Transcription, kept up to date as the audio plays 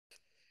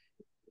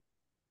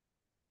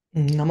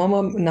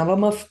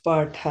नवमः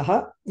पाठः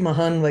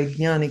महान्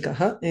वैज्ञानिकः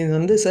இது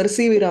வந்து சர்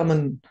சி வி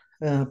ராமன்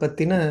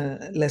பத்தின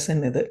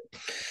லெசன் இது.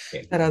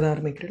 யாராவது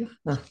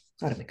ஆரம்பிக்கிறீங்களா?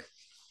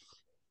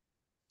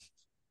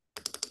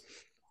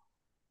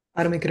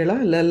 ஆரம்பிக்கிறீங்களா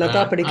இல்ல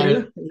லதா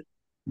படிக்கிறீங்களா?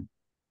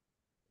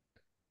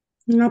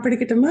 நான்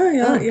படிக்கட்டுமா?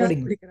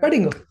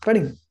 படிங்க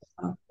படிங்க.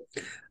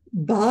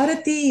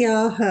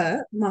 भारतीयाः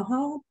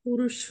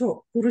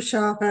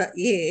महापुरुषाः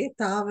ये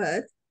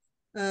तावत्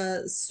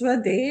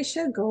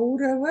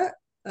स्वदेशगौरव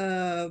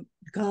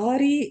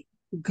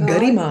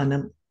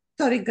गरिमानं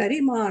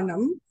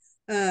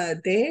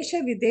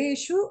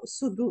देशविदेशेषु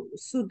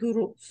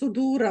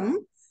सुदूरं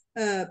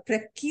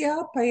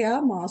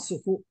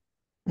प्रख्यापयामासुः.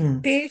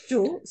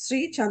 तेषु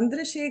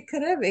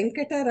श्रीचन्द्रशेखर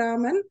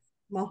वेङ्कटरामन्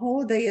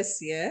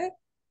महोदयस्य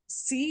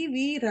सी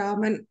वी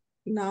रामन्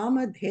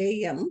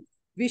नामधेयं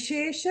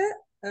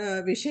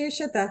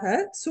विशेषतः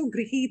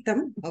सुगृहीतं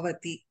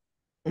भवति.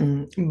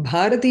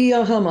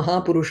 பாரதியாக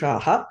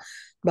மகாபுருஷாக,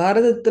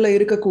 பாரதத்துல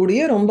இருக்கக்கூடிய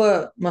ரொம்ப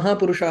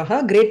மகாபுருஷாக,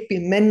 கிரேட்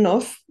மென்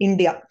ஆஃப்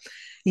இந்தியா.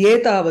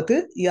 ஏதாவது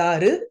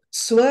யாரு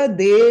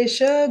ஸ்வதேச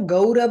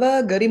கௌரவ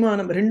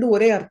கரிமானம், ரெண்டும்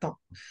ஒரே அர்த்தம்.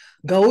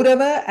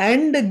 கௌரவ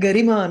அண்ட்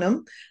கரிமானம்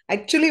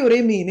ஆக்சுவலி ஒரே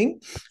மீனிங்.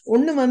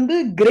 ஒண்ணு வந்து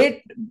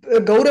கிரேட்,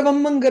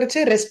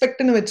 கௌரவம்ங்கிறச்சே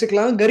ரெஸ்பெக்ட்னு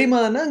வச்சுக்கலாம்,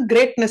 கரிமான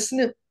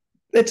கிரேட்னஸ்னு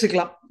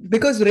வச்சுக்கலாம்.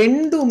 பிகாஸ்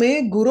ரெண்டுமே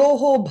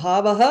குரோஹோ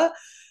பாவகா,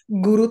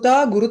 குருதா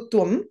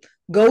குருத்துவம்,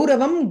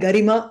 கௌரவம்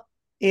கரிமா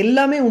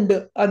எல்லாமே உண்டு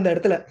அந்த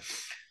இடத்துல.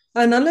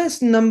 அதனால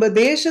நம்ம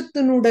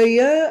தேசத்தினுடைய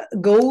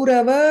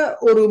கௌரவ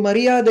ஒரு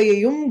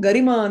மரியாதையையும்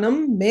கரிமானம்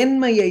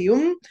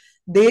மேன்மையையும்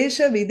தேச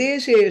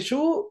விதேசேஷு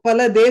பல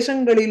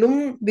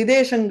தேசங்களிலும்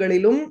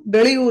விதேசங்களிலும்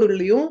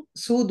வெளியூர்களிலும்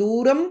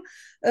சுதூரம்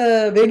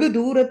வெகு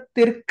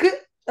தூரத்திற்கு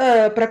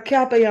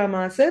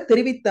பிரக்யாபயாமாச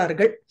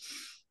தெரிவித்தார்கள்.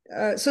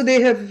 So they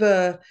have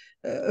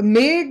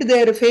made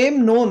their fame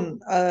known.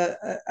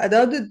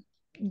 அதாவது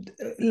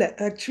இல்ல,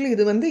 ஆக்சுவலி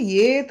இது வந்து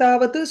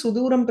ஏதாவது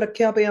சுதூரம்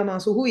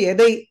பிரக்யாபயாமாசுகு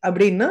எதை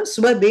அப்படின்னா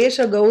ஸ்வதேச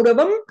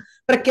கௌரவம்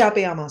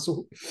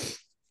பிரக்யாபயாமாசுகு.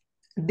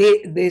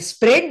 They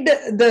spread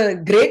the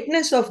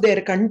greatness of their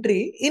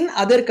country in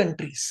other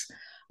countries.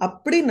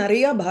 அப்படி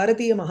நிறைய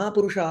பாரதிய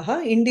மகாபுருஷாக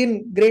இந்தியன்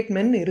கிரேட்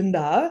மென்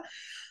இருந்தா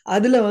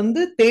அதுல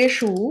வந்து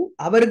தேஷு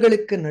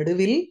அவர்களுக்கு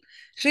நடுவில்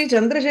ஸ்ரீ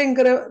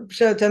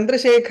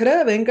சந்திரசேகர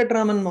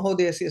வெங்கட்ராமன்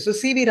மகோதயசிய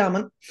சி வி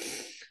ராமன்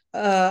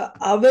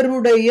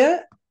அவருடைய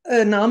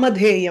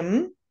நாமதேயம்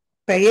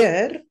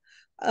பெயர்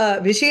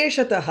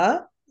விசேஷத்தः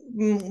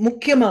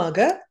முக்கியமாக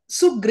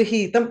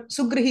சுக்ரஹீதம்.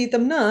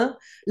 சுக்ரஹீதம்னா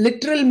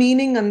லிட்ரல்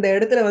மீனிங் அந்த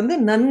இடத்துல வந்து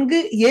நன்கு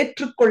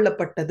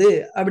ஏற்றுக்கொள்ளப்பட்டது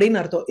அப்படின்னு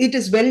அர்த்தம். இட்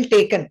இஸ் வெல்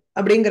டேக்கன்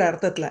அப்படிங்கிற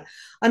அர்த்தத்துல.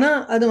 ஆனா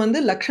அது வந்து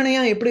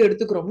லட்சணையா எப்படி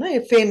எடுத்துக்கிறோம்னா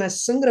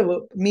ஃபேமஸ்ங்கிற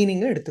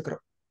மீனிங்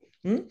எடுத்துக்கிறோம்.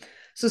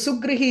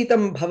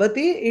 சுக்ரஹீதம்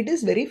பவதி, இட்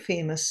இஸ் வெரி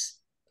ஃபேமஸ்.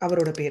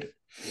 அவரோட பேர்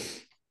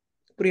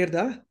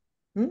புரியுறதா?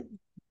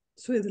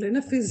 சோ இதுல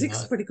என்ன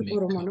பிசிக்ஸ் படிக்க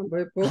போறோமா நம்ம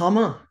இப்போ?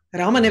 ஆமா,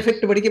 ராமன்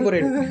எஃபெக்ட் படிக்க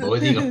போறேன்.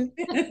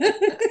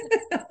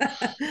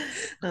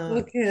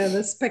 ஓகே, அந்த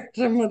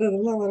ஸ்பெக்ட்ரம்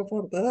அதெல்லாம்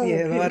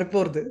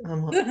வரப்போறது.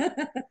 ஆமா.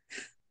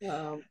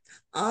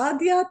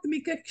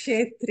 आध्यात्मिक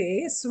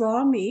क्षेत्रे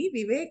स्वामी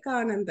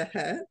विवेकानन्दः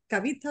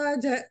कविता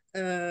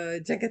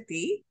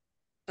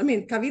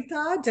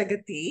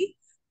जगति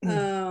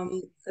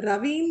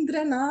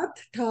रवीन्द्रनाथ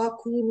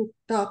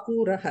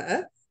ठाकुरः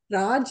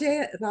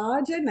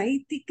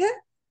राजनैतिक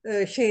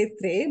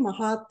क्षेत्रे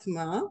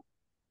महात्मा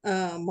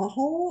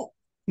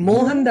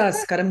मोहनदास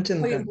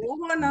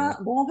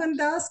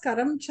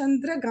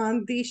करमचंद्र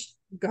गांधी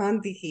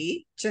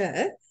च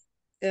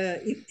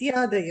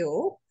इत्यादयो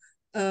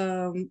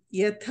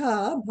यथा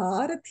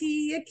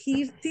भारतीय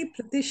कीर्ति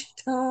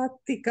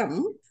प्रतिष्ठातिकम्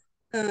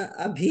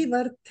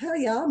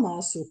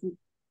अभिवर्धयामासुः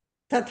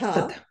तथा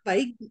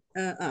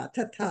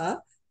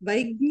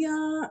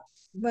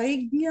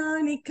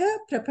वैज्ञानिक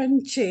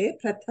प्रपंचे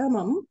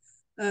प्रथमं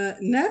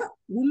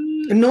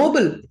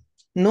नोबेल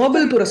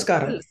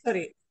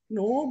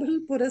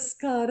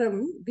पुरस्कारं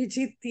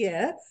विजित्य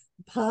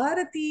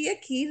भारतीय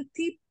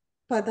कीर्ति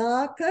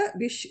पताक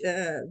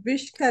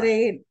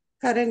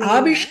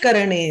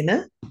आविष्करणेन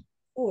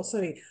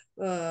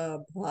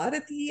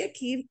भारतीय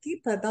कीर्ति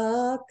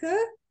पताक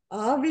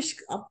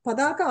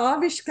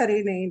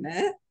आविष्करणेन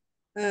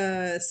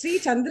श्री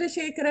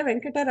चंद्रशेखर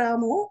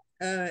वेंकटरामो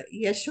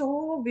यशो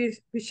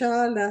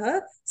विशालः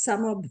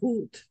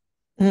समभूत.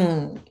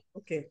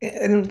 ஓகே,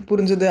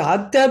 புரிஞ்சது.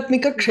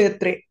 ஆத்தியாத்மிக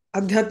க்ஷேத்ரே,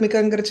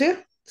 ஆத்தியாத்மிகங்கிறச்சு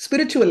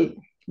ஸ்பிரிச்சுவல்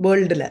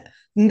வேர்ல்டுல,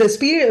 இந்த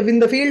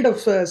ஃபீல்ட்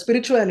ஆஃப்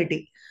ஸ்பிரிச்சுவாலிட்டி,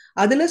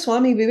 அதுல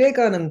சுவாமி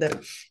விவேகானந்தர்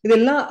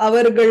இதெல்லாம்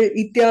அவர்கள்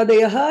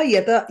இத்தியாதையா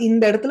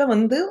இந்த இடத்துல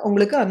வந்து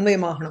உங்களுக்கு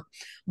அன்வயமாகணும்.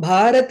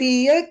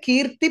 பாரதிய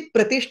கீர்த்தி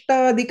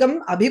பிரதிஷ்டாதிகம்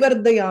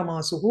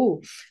அபிவர்தயாமாசுகு.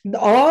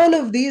 ஆல்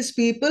ஆஃப் தீஸ்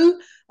பீப்புள்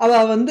அவ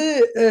வந்து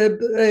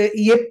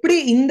எப்படி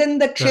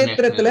இந்தந்த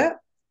க்ஷேத்திரத்துல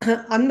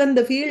அந்தந்த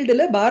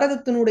ஃபீல்டுல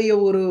பாரதத்தினுடைய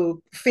ஒரு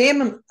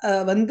ஃபேமம்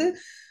வந்து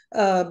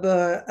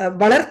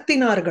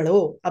வளர்த்தினார்களோ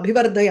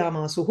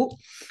அபிவர்தயாமாசுகு.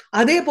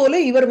 அதே போல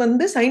இவர்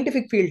வந்து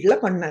சயின்டிபிக் ஃபீல்ட்ல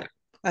பண்ணார்.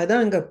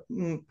 அதுதான் அங்க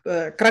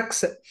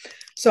கிரக்ஸ்.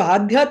 சோ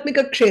ஆத்தியாத்மிக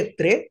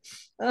க்ஷேத்ரே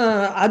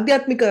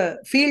ஆத்தியாத்மிக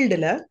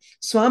ஃபீல்டுல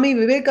சுவாமி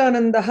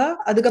விவேகானந்தா,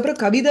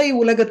 அதுக்கப்புறம் கவிதை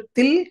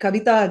உலகத்தில்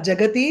கவிதா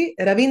ஜெகதி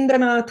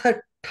ரவீந்திரநாத்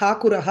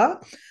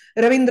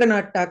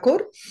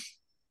டாகூர்,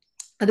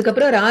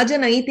 அதுக்கப்புறம்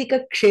ராஜநைதிக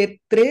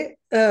க்ஷேத்ரே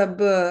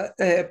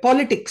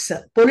பாலிடிக்ஸ்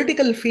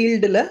பொலிட்டிக்கல்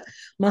ஃபீல்டுல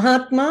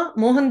மகாத்மா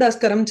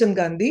மோகன்தாஸ் கரம்சந்த்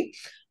காந்தி.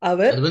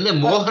 அவர்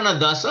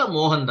மோகனதாசா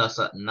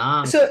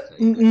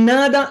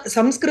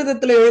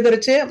சம்ஸ்கிருதத்துல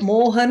எழுதுறச்சே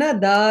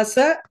மோகனதாச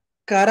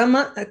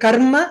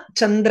கர்ம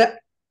சந்திர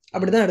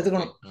அப்படிதான்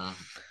எடுத்துக்கணும்.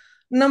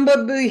 நம்ம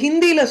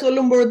ஹிந்தியில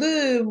சொல்லும் பொழுது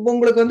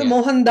உங்களுக்கு வந்து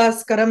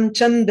மோகன்தாஸ்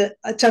கரம்சந்த்,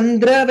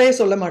 சந்திரவே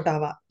சொல்ல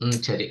மாட்டாவா,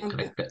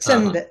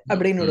 சந்த்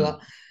அப்படின்னு விடுவா.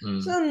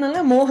 அதனால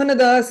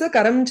மோகனதாச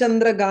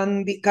கரம்சந்திர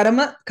காந்தி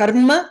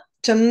கர்ம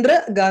சந்திர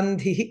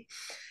காந்தி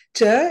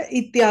ச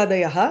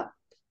இத்தியாதயா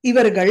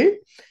இவர்கள்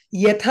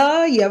யதா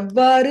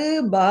எவ்வாறு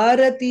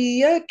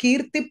பாரதிய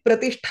கீர்த்தி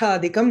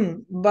பிரதிஷ்டாதிகம்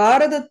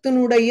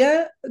பாரதத்தினுடைய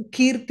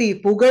கீர்த்தி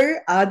புகழ்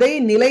அதை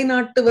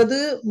நிலைநாட்டுவது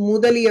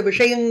முதலிய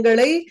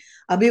விஷயங்களை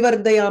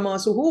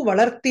அபிவர்தயாமாசுகு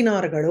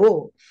வளர்த்தினார்களோ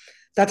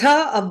ததா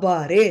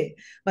அவ்வாறே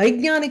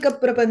வைஜானிக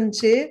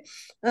பிரபஞ்சே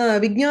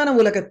விஞ்ஞான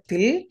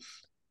உலகத்தில்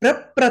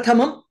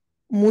பிரப்பிரதமம்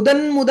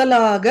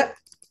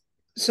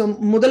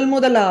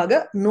முதலாக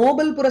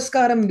Nobel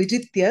Puraskaram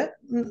விஜித்திய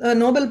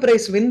Nobel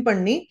prize win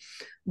பண்ணி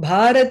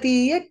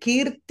பாரதிய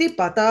கீர்த்தி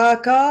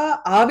பதாகா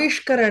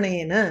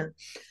ஆவிஷ்கரணேன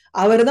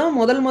அவர்தான்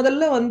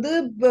முதல்ல வந்து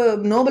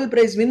நோபல்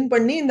பிரைஸ் வின்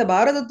பண்ணி இந்த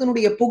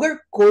பாரதத்தினுடைய புகழ்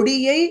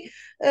கொடியை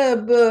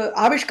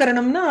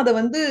ஆவிஷ்கரணம்னா அதை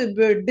வந்து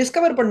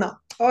டிஸ்கவர் பண்ணா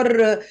ஆர்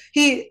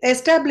ஹி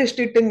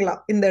எஸ்டாப்ளிஷ்ட் இட்டுங்களா.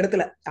 இந்த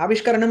இடத்துல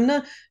ஆவிஷ்கரணம்னா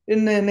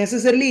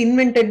நெசசரிலி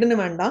இன்வென்டட்னு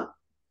வேண்டாம்.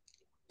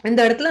 இந்த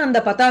இடத்துல அந்த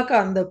பதாக்கா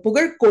அந்த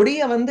புகழ்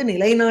கொடியை வந்து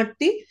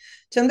நிலைநாட்டி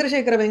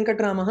Chandrasekhar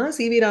வெங்கட்ராமஹா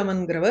CV.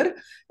 ராமன்கிறவர்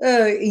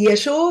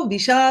Yesso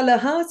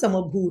விஷாலஹா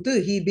சமபூத்.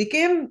 He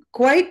became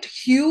quite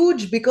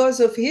huge because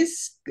of his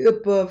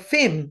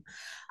fame.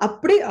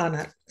 அப்படி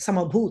ஆனார்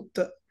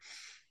சமபூத்.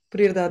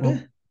 புரியுறதா அது?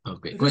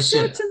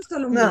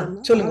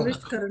 சொல்லுங்க.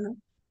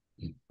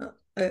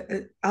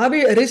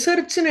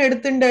 ரிசர்ச்னு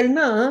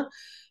எடுத்துட்டேன்னா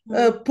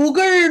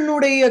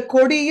புகழ்னுடைய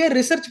கொடிய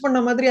ரிசர்ச் பண்ண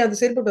மாதிரி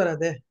அது செயல்பட்டு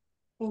வராது.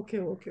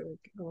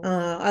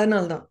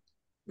 அதனால்தான்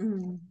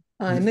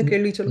என்ன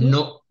கேள்வி சொல்லுங்க.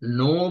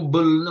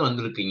 நோபல்னு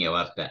வந்திருக்கீங்க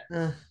வார்த்தை.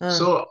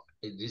 So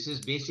this is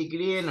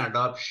basically an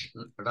adoption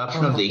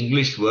of the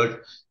English word.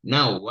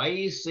 Now why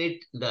is it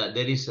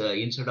there is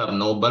instead of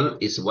noble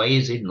is why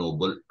is it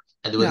noble?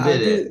 அது வந்து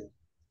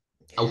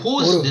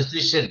whose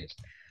decision?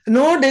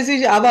 No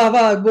decision.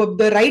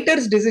 The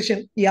writer's decision.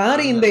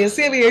 யாரு இந்த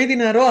எஸ்ஏவை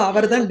எழுதினாரோ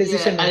அவர்தான்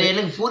decision. அது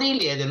எனக்கு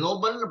புரியல. அது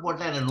நோபல்னு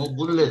போட்டா என்ன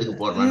நோபல் எதுக்கு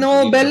போடுறாங்க?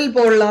 நோபல்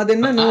போடலாம். அது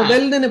என்ன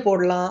நோபல்னு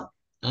போடலாம்.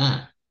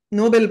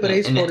 நோபல்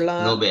பிரைஸ்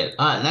போடலாம். Nobel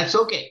that's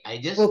okay. I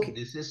just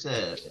this is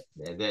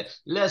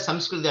இல்ல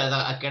சம்ஸ்கிருத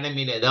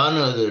அகாடமில ஏதாவது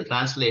ஒரு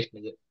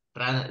டிரான்ஸ்லேஷனுக்கு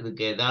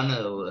இதுக்கு ஏதாவது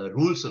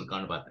ரூல்ஸ்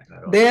இருக்கான்னு பார்த்தேன்.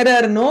 There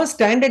are no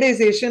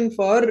standardization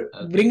for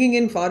bringing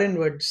in foreign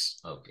words.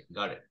 Okay,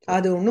 got it.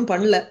 அது ஒண்ணும்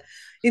பண்ணல.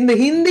 இந்த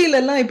ஹிந்தில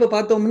எல்லாம் இப்ப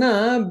பார்த்தோம்னா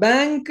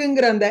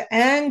பேங்க்ங்கிற அந்த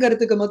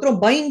ஆங்கிறதுக்கு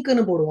மாத்திரம்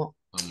பைங்க்னு போடுவான்.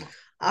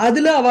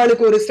 அதுல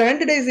அவளுக்கு ஒரு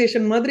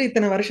ஸ்டாண்டர்டைசேஷன் மாதிரி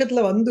இத்தனை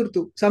வருஷத்துல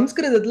வந்துருத்து.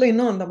 சம்ஸ்கிருதத்துல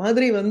இன்னும் அந்த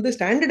மாதிரி வந்து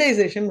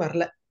ஸ்டாண்டர்டைசேஷன்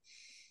வரல.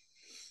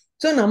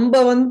 சோ நம்ம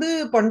வந்து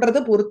பண்றத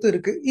பொறுத்து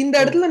இருக்கு. இந்த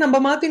இடத்துல நம்ம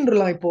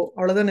மாத்தின்றலாம். இப்போ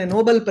அவ்வளவுதானே,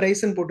 நோபல்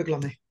பிரைஸ்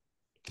போட்டுக்கலாமே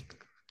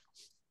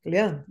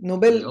இல்லையா?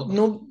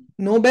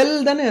 நோபல்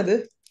தானே அது,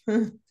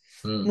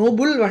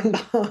 நோபுல்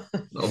வேண்டாம்.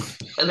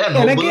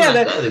 எனக்கே அத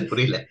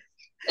புரியல,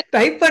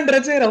 டைப்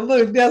பண்றச்சே ரொம்ப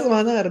வித்தியாசமா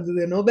தான்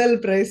இருந்தது. Nobel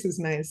prize is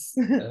nice.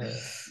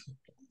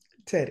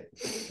 சரி,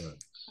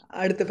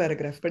 அடுத்த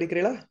பேராகிராஃப்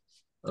படிக்கிறீங்களா?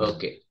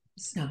 ஓகே.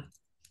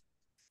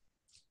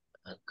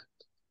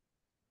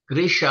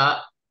 கிருஷா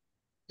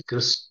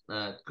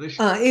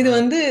இது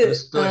வந்து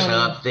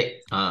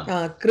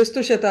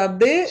கிறிஸ்து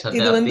சதாப்தே.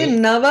 இது வந்து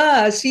நவ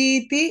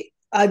அசீதி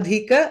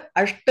அதிக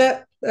அஷ்ட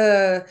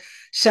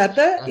சத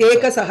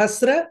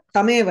ஏகசஹஸ்ர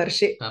தமே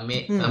வர்ஷே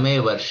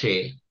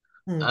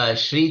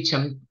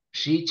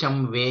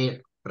ஸ்ரீசம்வே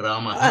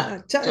ராமः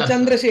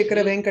சந்திரசேகர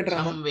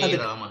வெங்கட்ராமன்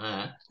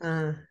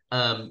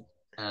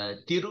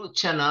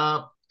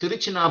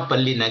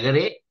திருச்சினாப்பள்ளி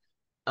நகரே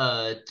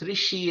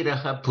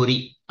திரிஷீரகபுரி,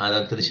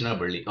 அதாவது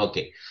திருச்சினாப்பள்ளி.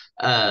 ஓகே.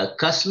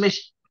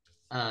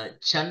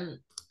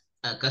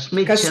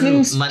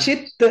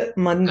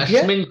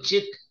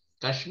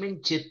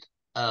 கஸ்மிஞ்சித்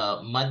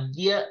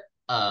மத்திய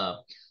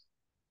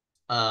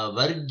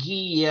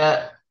வர்கீய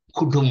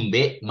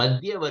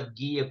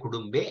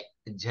குடும்பே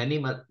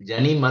ஜனிமல்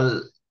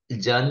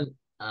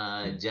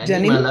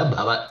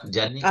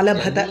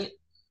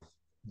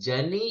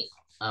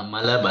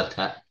மலபத.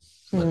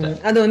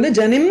 அது வந்து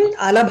ஜனிம்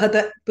அலபத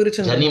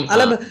பிரிச்சு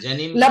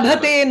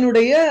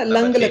லபதேனுடைய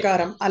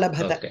லங்கலகாரம்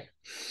அலபத.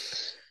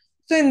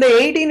 So இந்த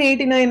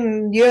 1889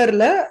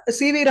 இயர்ல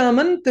சி.வி.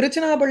 ராமன்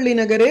திருச்சினாப்பள்ளி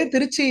நகரே,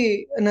 திருச்சி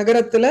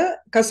நகரத்துல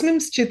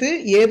கஸ்மின்ஸ்சித்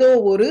ஏதோ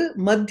ஒரு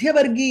மத்திய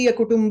வர்க்கீய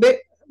குடும்பே,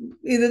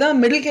 இதுதான்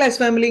மிடில் கிளாஸ்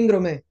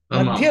ஃபேமிலிங்கிறோமே,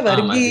 மத்திய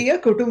வர்க்கீய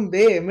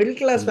குடும்பே, மிடில்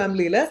கிளாஸ்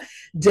ஃபேமிலியில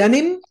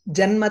ஜனிம்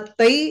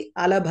ஜன்மத்தை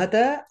அலபத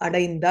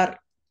அடைந்தார்.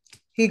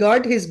 He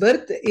got his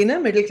birth in a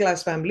middle class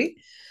family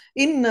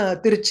in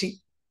Tiruchi.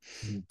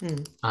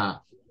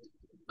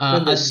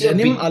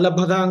 ஜனிம்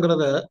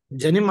அலபதாங்கிறத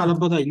ஜனிம்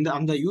அலபதா இந்த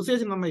அந்த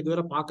யூசேஜ் நம்ம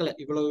இதுவரை பார்க்கல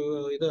இவ்வளவு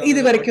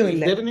இது வரைக்கும்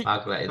இல்ல.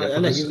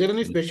 Is there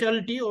any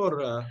speciality R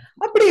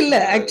அப்படி இல்ல.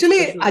 ஆக்சுவலி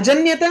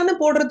அஜன்யதான்னு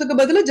போடுறதுக்கு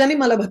பதிலா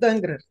ஜனிம்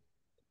அலபதாங்கிறார்.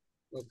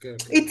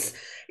 இட்ஸ்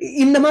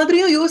இந்த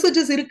மாதிரியும்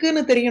யூசேஜஸ்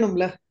இருக்குன்னு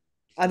தெரியணும்ல,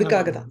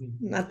 அதுக்காக தான்.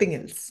 Nothing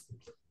else.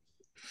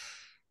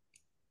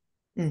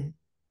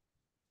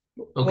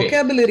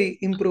 vocabulary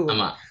improve.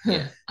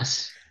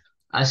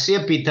 asya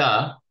pita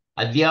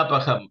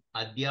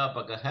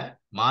adhyapakah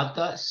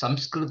mata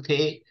samskrute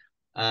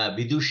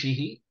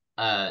vidushihi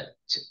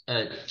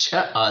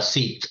cha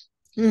asit.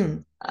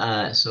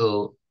 So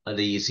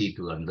அது easy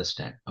to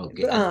understand.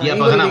 Okay.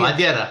 அத்தியாபகனா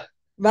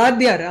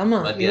வாத்தியார். ஆமா,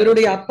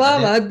 இவருடைய அப்பா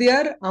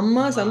வாத்தியார்,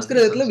 அம்மா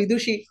சம்ஸ்கிருதத்துல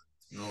விதுஷி.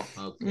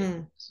 ஓகே.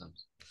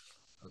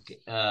 ஓகே.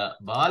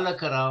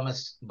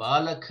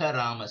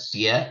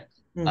 பாலகராமஸ்ய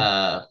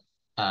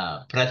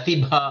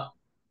பிரதிபா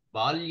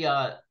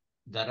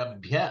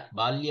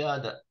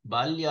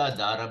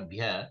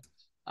பால்யாதாரभ्य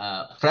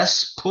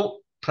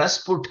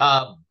பிரஸ்புடா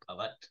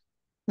பவத்.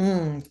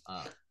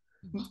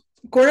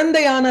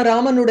 குழந்தையான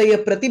ராமனுடைய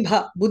பிரதிபா,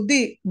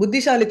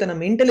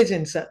 புத்திசாலித்தனம்,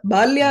 இன்டெலிஜென்ஸ்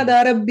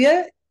பால்யாதாரभ्य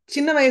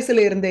சின்ன வயசுல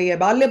இருந்தே,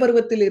 பால்ய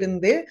பருவத்தில்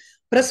இருந்தே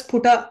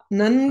பிரஸ்புடா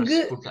நன்கு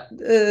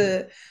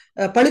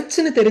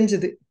பளிச்சுன்னு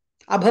தெரிஞ்சது.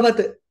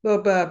 அபவத்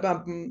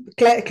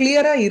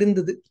கிளியரா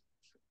இருந்தது.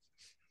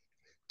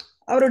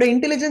 அவரோட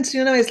இன்டெலிஜென்ஸ்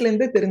சின்ன வயசுல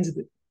இருந்தே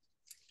தெரிஞ்சது.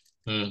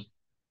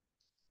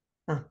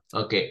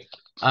 ஓகே.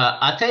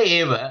 அத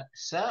ஏவ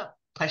ச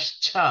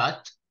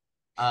பஷ்சாத்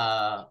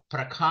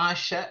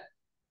பிரகாஷ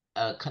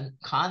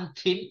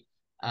காந்திம்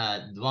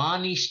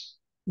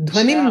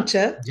ध्वनिं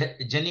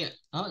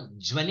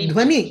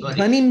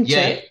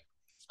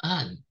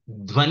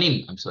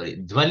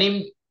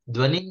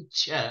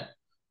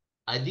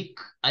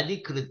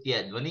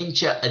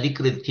च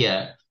अधिकृत्य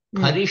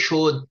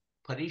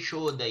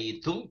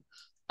परिशोधयितुं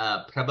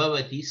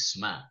प्रभवति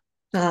स्म.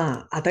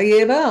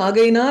 அதையேவ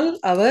ஆகையினால்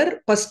அவர்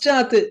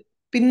பశ్చాத்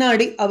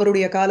பின்னாடி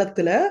அவருடைய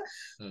காலத்துல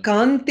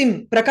காந்திம்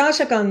Prakash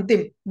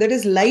காந்திம், that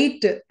is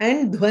light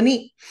and துவனி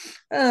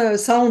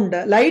சவுண்ட்,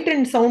 லைட்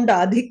அண்ட் சவுண்ட்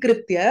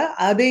அதிகிருத்திய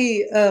அதை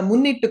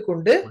முன்னிட்டு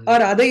கொண்டு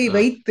ஆர் அதை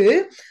வைத்து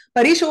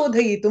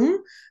பரிசோதயித்தும்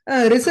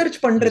ரிசர்ச்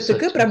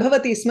பண்றதுக்கு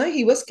பிரபவதி ஸ்ம,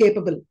 he was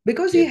capable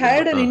because he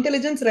had an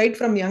intelligence right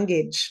from young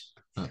age.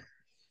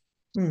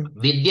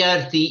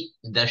 Vidyarthi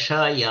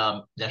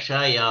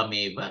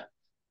தசாயாமேவ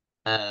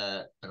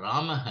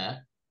ராமः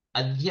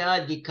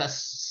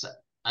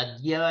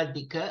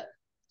அத்யாதிக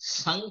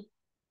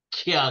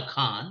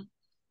சங்க்யாகான்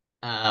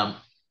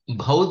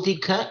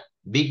பௌதிக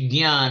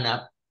விஞ்ஞான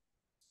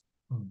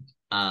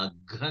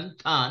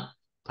கிரந்தான்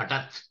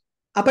अपठत्.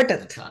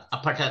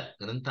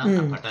 கிரந்தான்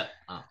अपठत्.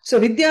 So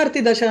வித்யார்த்தி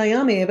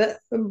தசாயாம் ஏவ,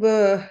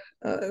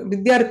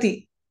 வித்யார்த்தி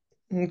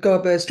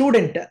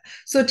ஸ்டூடெண்ட்,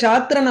 சோ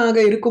சாத்திரனாக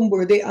இருக்கும்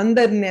பொழுதே அந்த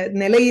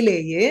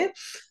நிலையிலேயே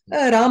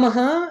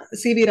ராமஹா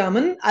சி.வி.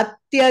 ராமன்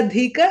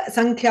அத்தியதிக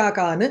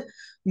சங்கியாகான்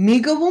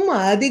மிகவும்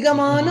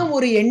அதிகமான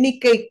ஒரு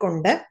எண்ணிக்கை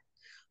கொண்ட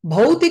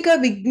பௌதிக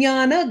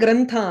விஞ்ஞான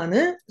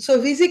கிரந்தானு, சோ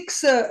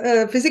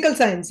பிசிக்கல்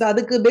சயின்ஸ்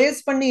அதுக்கு பேஸ்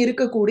பண்ணி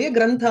இருக்கக்கூடிய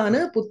கிரந்தானு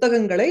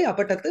புத்தகங்களை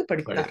அப்பட்டத்து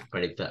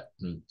படித்தார்.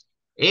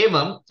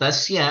 ஏவம்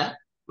தஸ்ய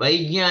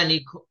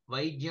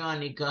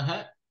வைஜ்ஞானிகः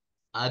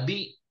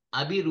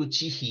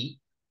அபிருச்சிஹி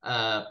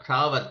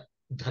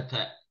பிராவர்த்தத.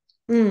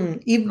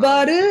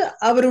 இவ்வாறு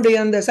அவருடைய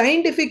அந்த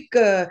சயின்டிபிக்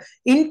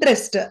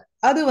இன்ட்ரெஸ்ட்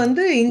அது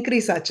வந்து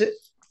இன்க்ரீஸ் ஆச்சு.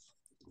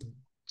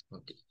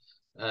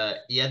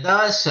 யதா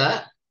ச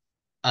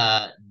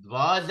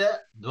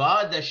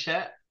द्वादश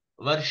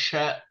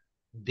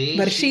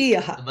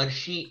वर्षदेशीयः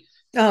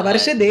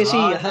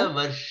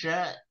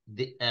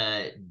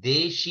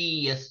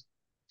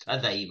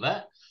तदैव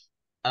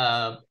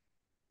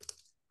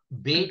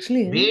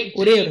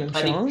ஒரே ஒரு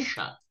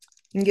நிமிஷம்,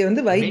 இங்க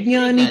வந்து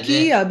வைஜ்ஞானிகி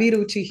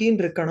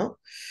அபிருச்சின்னு இருக்கணும்.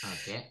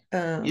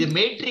 இது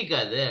மேட்ரிக்,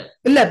 அது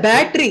இல்ல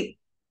பேட்டரி.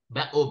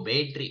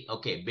 பேட்டரி.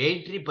 ஓகே.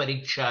 பேட்டரி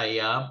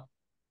பரீட்சாயாம்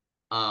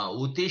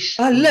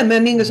இல்ல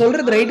நீங்க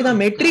சொல்றது ரைட் தான்,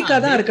 மெட்ரிக்கா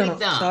தான் இருக்கணும்.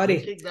 Sorry,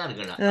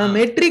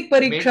 matric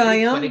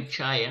பரீட்சாயாம்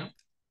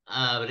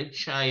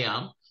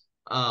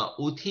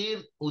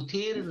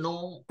உதீர்ணோ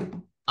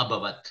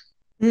அபவத்.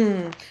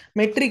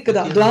 மெட்ரிக்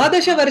தான்.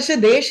 द्वादश वर्ष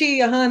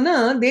தேசியஹனா,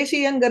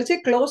 தேசியங்கர்ச்சே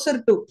closer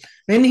to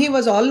when he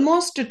was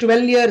almost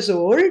 12 years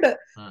old,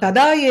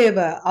 ததா ஏவ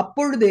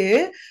அப்பொழுதே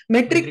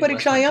மெட்ரிக்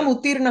பரீட்சாயாம்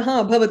உத்தீர்ணஹ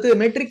அபவத்,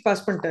 மெட்ரிக்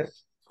பாஸ் பண்ணிட்டார்.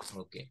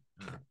 ஓகே.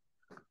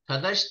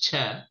 ததச்ச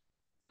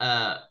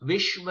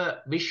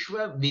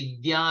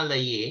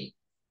விஸ்வவித்யாலயே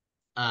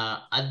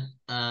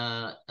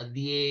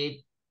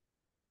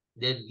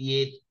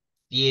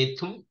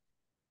அத்யேத்தும்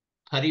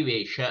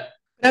பிரவிவேஷ.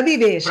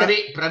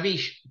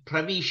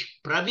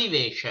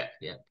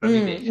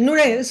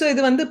 சோ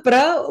இது வந்து பிர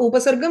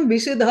உபசர்க்கம்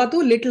விஷு தாத்து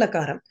லிட்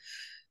லகாரம்.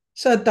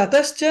 சோ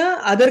ததச்ச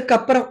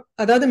அதற்கப்புறம்,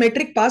 அதாவது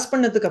மெட்ரிக் பாஸ்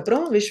பண்ணதுக்கு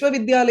அப்புறம்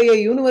விஸ்வவித்யாலய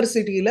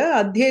யூனிவர்சிட்டியில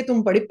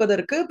அத்யேத்தும்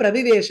படிப்பதற்கு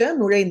பிரவிவேஷ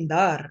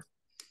நுழைந்தார்.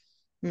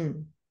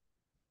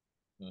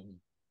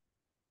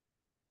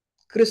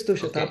 கிறிஸ்து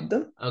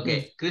சதாப்தம். Okay.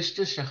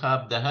 Krishtu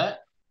Shahabdah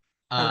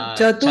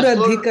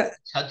சதுரதிக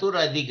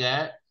Chaturadiga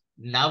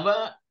Nava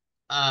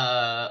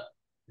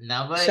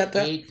சத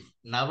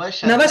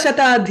Navashata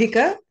நவசதாதிக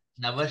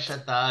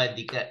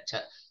Navashatadika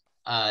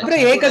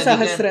அப்புறம்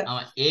ஏகசஹஸ்ர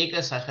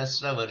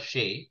Ekasahasra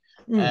Varshe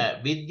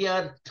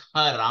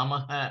Vidyartha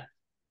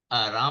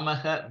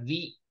Ramaha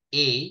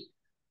VA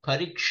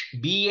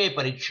BA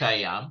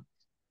Parikshayam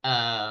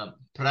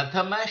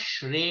Prathama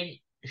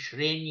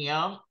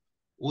Shrenyam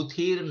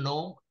Uthirno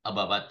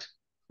Abhavat.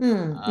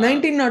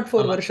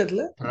 1904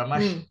 வருஷத்துல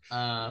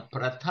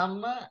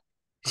Prathama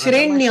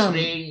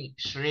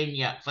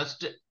Shrenya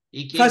first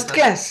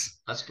class.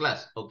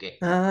 Okay.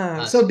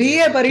 So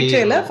BA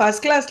பரீட்சையில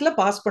ஃபர்ஸ்ட் கிளாஸ்ல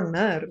பாஸ்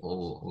பண்ணார்.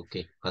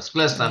 Okay. First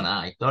class தானா?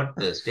 I thought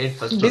state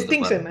first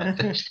distinction.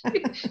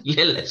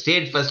 இல்ல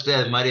state first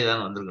அது மாதிரி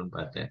தான் வந்திருக்குன்னு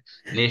பார்த்தேன்.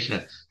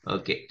 National.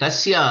 Okay.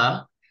 Tasya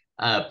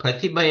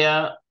Pratibhaya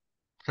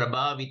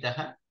Prabhavitah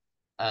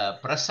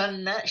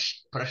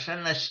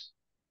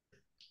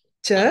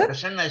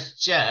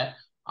प्रसन्नश्च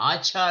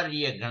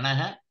आचार्य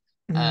गणः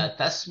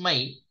तस्मै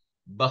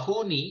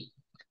बहूनि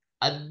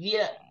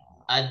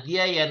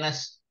अध्ययनस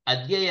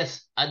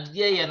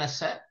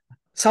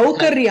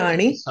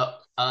सौकर्याणि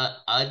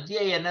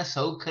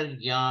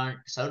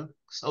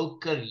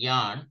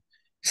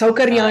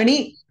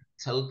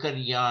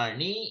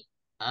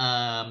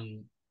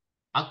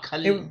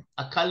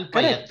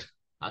अकल्पयत्.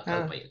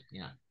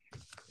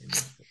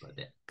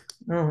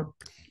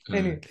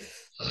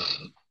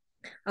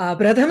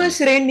 பிரதம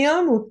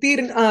ஸ்ரேண்யாம்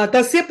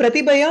தஸ்ய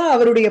பிரதிபையா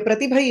அவருடைய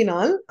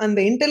பிரதிபையினால் அந்த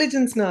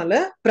இன்டெலிஜென்ஸ்னால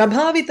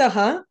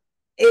பிரபாவிதா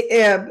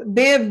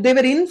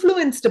தேவர்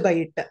இன்ஃப்ளூயன்ஸ்டு பை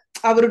இட்.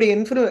 அவருடைய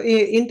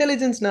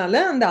இன்டெலிஜென்ஸ்னால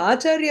அந்த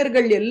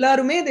ஆச்சாரியர்கள்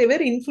எல்லாருமே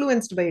தேவர்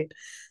இன்ஃப்ளூயன்ஸ்டு பை இட்.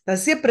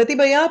 தஸ்ய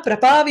பிரதிபையா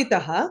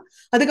பிரபாவிதா.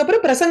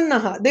 அதுக்கப்புறம்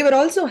பிரசன்னஹா தேவர்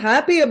also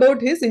happy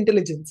about his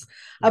intelligence.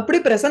 அப்படி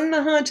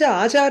பிரசன்னஹாச்ச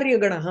ஆச்சாரிய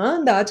கணஹா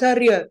அந்த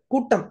ஆச்சாரிய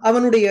கூட்டம்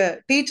அவனுடைய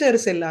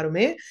டீச்சர்ஸ்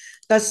எல்லாருமே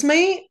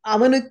தஸ்மை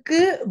அவனுக்கு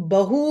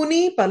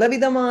பகூனி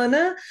பலவிதமான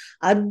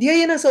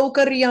அத்தியன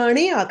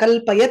சௌகர்யாணி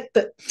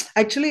அகல்பயத்.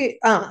 ஆக்சுவலி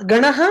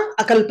கணஹா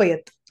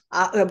அகல்பயத்.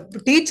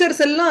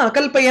 டீச்சர்ஸ் எல்லாம்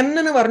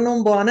அகல்பயன்னு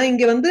வரணும். ஆனா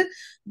இங்க வந்து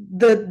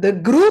the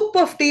group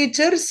of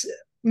teachers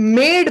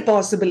made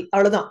possible.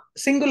 அவ்வளவுதான்,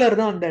 சிங்குலர்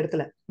தான் அந்த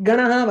இடத்துல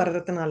கணஹா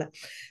வர்றதுனால.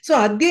 சோ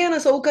அத்தியன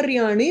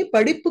சௌகர்யாணி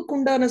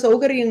படிப்புக்குண்டான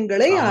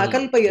சௌகரியங்களை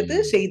அகல்பயத்து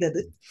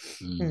செய்தது.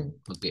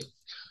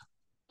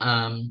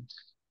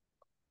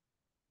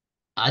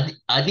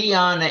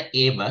 அதியான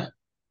ஏவ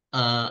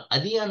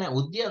அதியான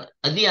உத்யான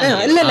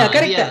இல்ல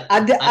கரெக்ட்.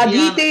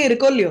 அதீதே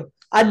இருக்கோ இல்லையோ,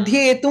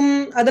 அத்தியேத்தும்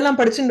அதெல்லாம்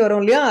படிச்சுட்டு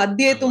வரோம் இல்லையா.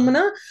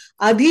 அத்தியேத்தும்னா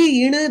அதி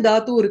இணு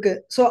தாத்து இருக்கு.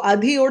 சோ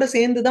அதியோட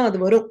சேர்ந்துதான் அது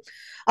வரும்.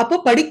 அப்போ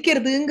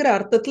படிக்கிறதுங்கிற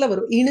அர்த்தத்துல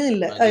வரும். இணு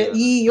இல்ல,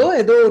 ஈயோ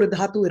ஏதோ ஒரு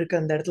தாத்து இருக்கு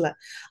அந்த இடத்துல.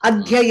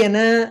 அத்தியன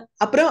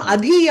அப்புறம்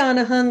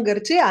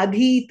அதியானகங்கிறச்சு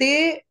அதீதே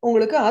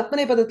உங்களுக்கு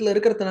ஆத்மனை பதத்துல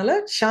இருக்கிறதுனால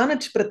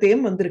ஷானச்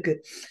பிரத்யம் வந்திருக்கு.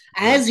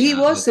 as he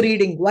was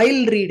reading,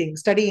 while reading,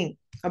 studying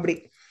அப்படி.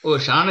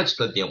 ஷானச்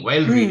பிரத்யம்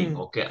while reading.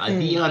 Okay.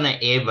 அதியான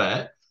ஏவ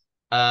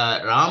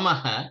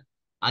ராமஹ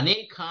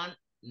அநேகான்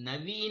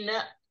நவீன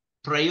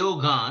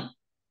பிரயோகான்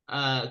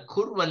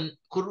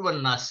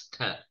குர்வன்னாஸ்த.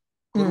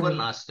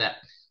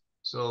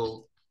 சோ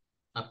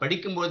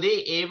படிக்கும் போதே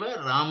ஏவ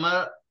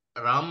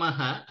ராமஹ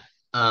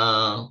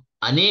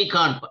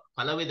அநேகான்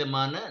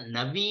பலவிதமான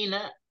நவீன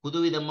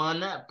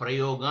புதுவிதமான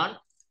பிரயோகான்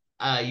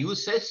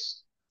யூசஸ்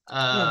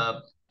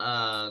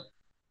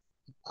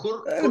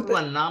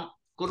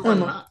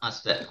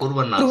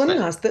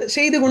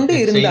செய்து கொண்டு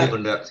இருந்தார்.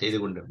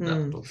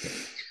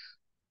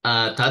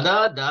 ததா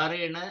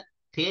தாரேண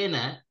தேன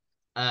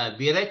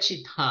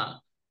விரச்சிதா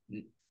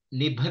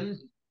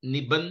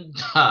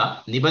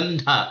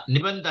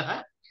நிபந்தः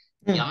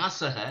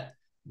யாசः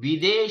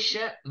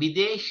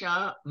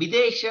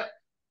விதேஷ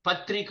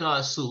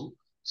பத்ரிகாசு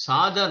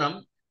சாதனம்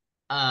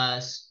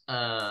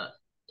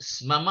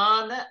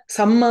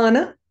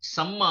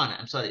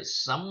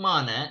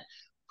சம்மான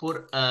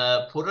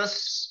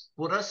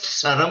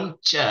புரஸ்ஸரம்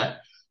ச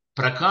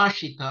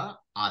பிரகாஷிதா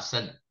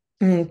ஆசன்.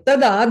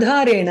 தது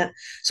ஆதாரேன.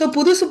 சோ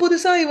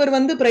புதுசா இவர்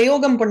வந்து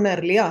பிரயோகம் பண்ணார்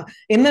இல்லையா,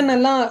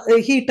 என்னென்னலாம்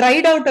he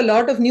tried out a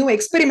lot of new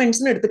experiments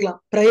னு எடுத்துக்கலாம்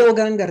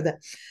பிரயோகங்கிறத.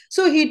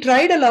 so he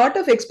tried a lot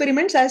of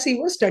experiments as he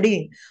was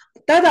studying.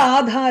 தது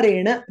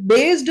ஆதாரேன,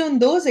 based on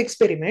those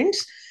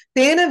experiments,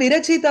 தேன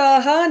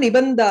விரச்சிதாக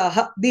நிபந்தாக,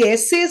 the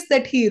essays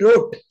that he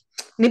wrote.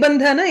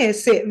 நிபந்தன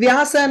essay,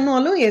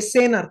 வியாசன்னாலும்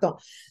எஸ்ஸேன்னு அர்த்தம்.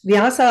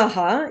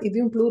 வியாசாஹா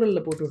இதையும் ப்ளூரல்ல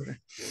போட்டு விடுறேன்.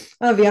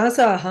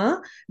 வியாசாஹா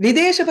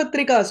விதேச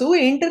பத்திரிகாசு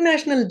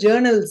இன்டர்நேஷனல்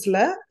ஜேர்னல்ஸ்ல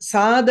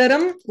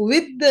சாதரம்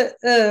வித்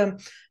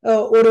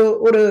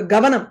ஒரு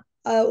கவனம்,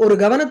 ஒரு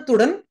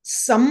கவனத்துடன்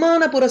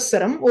சம்மான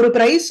புரஸ்சரம் ஒரு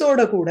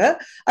பிரைஸோட கூட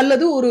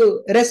அல்லது ஒரு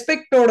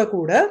ரெஸ்பெக்டோட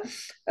கூட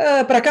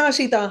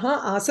பிரகாஷிதாக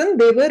Hassan.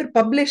 they were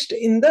published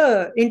in the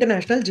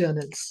international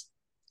journals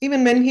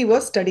even when he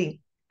was studying.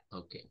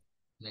 Okay.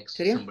 Next,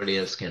 somebody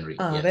else can read.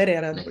 வேற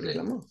யாராவது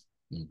படிக்கலாமா?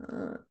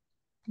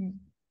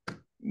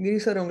 கிரி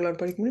சார் உங்களால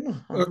படிக்க முடியுமா?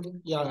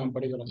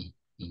 படிக்கிறேன்.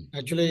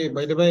 ஆக்சுவலி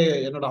பை தி வே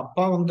என்னோட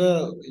அப்பா வந்து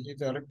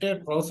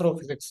retired professor of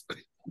physics.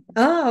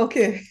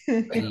 Okay.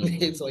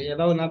 So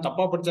ஏதாவது நான்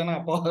தப்பா படிச்சேன்னா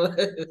அப்பா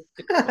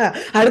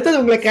அடுத்தது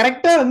உங்களை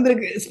கரெக்டா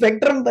வந்திருக்கு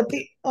ஸ்பெக்ட்ரம் பத்தி.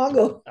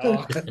 ஆகோ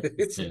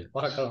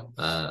பார்க்கலாம்.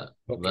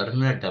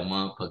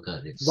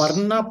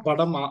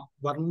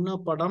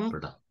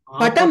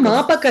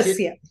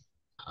 படமாபகஸ்ய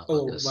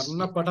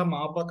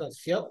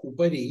वर्णपटमापकस्य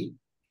उपरि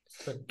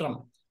स्पेक्ट्रम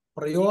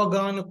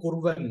प्रयोगान्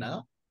कुर्वन्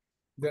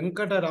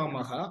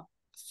वेङ्कटरामः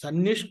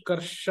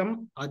सन्निष्कर्षम्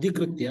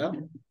अधिकृत्य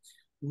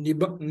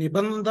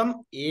निबन्धम्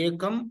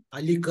एकम्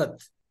अलिखत्.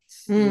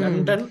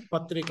 लण्डन्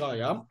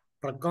पत्रिकायां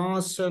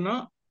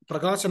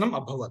प्रकाशनम्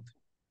अभवत्.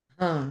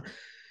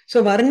 So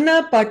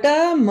varnapata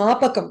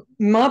mapakam.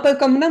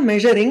 Mapakamna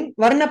measuring.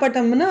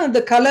 Varnapatamna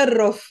the color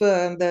of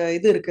the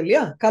idu irukku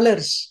illaya,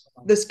 colors.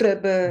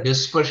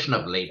 Dispersion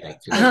of light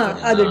actually.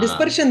 அது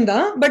டிஸ்பர்ஷன்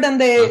தான். பட்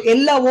அந்த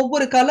எல்லா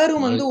ஒவ்வொரு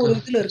கலரும் வந்து ஒரு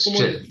இதுல இருக்கும்.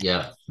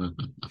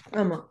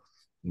 ஆமா,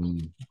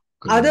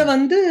 அத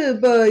வந்து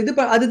இது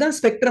அதுதான்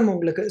ஸ்பெக்ட்ரம்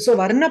உங்களுக்கு. சோ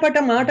வர்ணப்பட்ட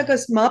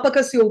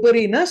மாபகஸ்ய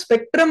உபரினா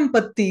ஸ்பெக்ட்ரம்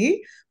பத்தி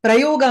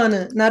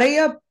பிரயோகானு நிறைய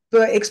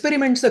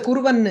எக்ஸ்பெரிமெண்ட்ஸ்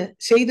குருவன்னு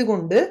செய்து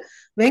கொண்டு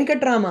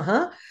வெங்கட்ராமஹா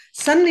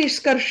சன்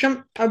நிஷ்கர்ஷம்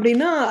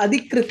அப்படின்னா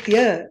அதிகிருத்திய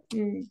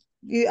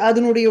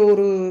அதனுடைய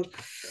ஒரு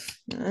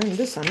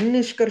இந்த சன்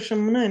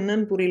நிஷ்கர்ஷம்னா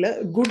என்னன்னு புரியல.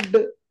 குட்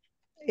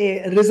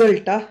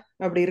ரிசல்ட்டா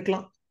அப்படி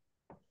இருக்கலாம்.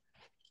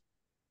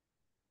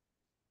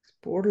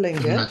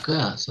 போடலைங்க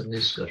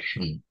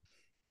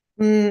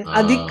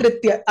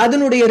அதிகிருத்திய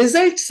அதனுடைய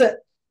ரிசல்ட்ஸ்.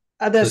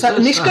 அத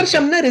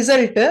நிஷ்கர்ஷம்னா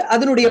ரிசல்ட்,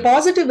 அதனுடைய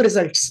பாசிட்டிவ்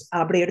ரிசல்ட்ஸ்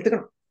அப்படி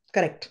எடுத்துக்கணும்.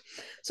 Correct.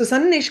 So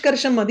sun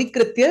nishkarsham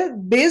adhikritya,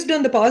 based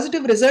on the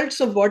positive results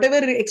of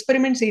whatever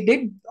experiments he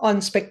did on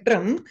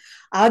spectrum,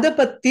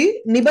 adapatti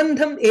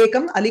nibandham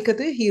ekam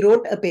alikatu, he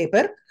wrote a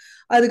paper.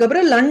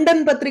 Adukapra London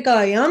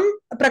patrikayam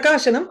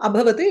prakashanam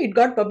abhavati, it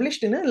got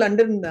published in a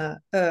London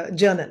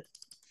journal.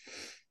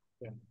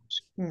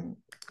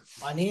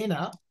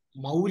 Anena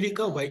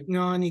maulika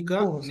vaijnanika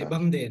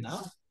nibandhena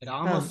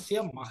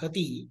ramasya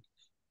mahati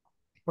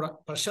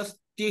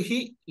prashasthihi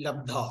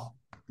labdha.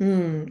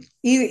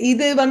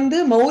 இது வந்து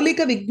மௌலிக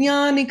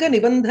விஞ்ஞானிக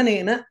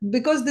நிபந்தனேன,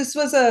 because this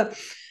was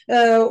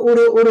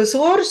ஒரு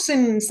source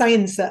in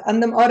science.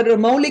 அந்த ஒரு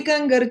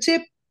மௌலிகங்கிறச்சு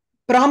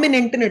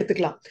ப்ராமினென்ட்னு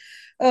எடுத்துக்கலாம்.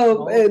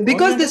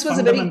 Because this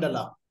was very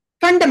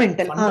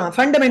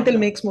fundamental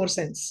maths more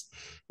sense.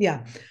 Yeah,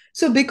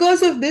 so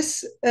because of this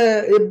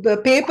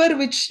paper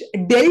which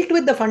dealt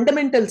with the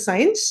fundamental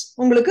science,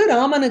 உங்களுக்கு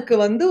ராமனுக்கு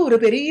வந்து ஒரு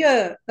பெரிய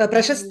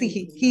பிரசஸ்தி,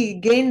 he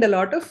gained a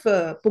lot of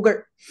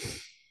புகழ்.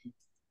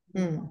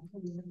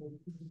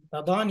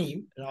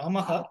 ததானீம்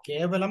ராமஹ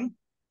கேவலம்,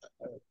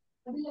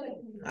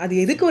 அது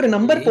எதுக்கு ஒரு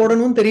நம்பர்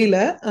போடணும்னு தெரியல,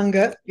 அங்க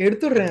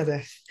எடுத்துடுறேன். அத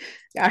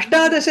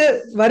 18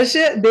 வருஷ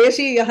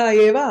தேசியஹ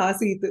ஏவ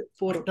ஆசீத்.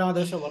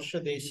 18 வருஷ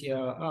தேசிய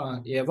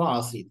ஏவ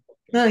ஆசீத்.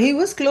 He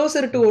was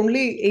closer to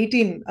only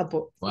 18 அப்போ.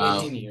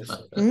 18 years.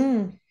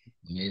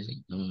 Amazing.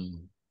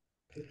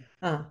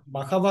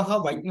 பகவஹ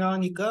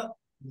வைஜ்ஞானிக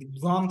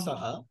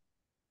வித்வாம்சஹ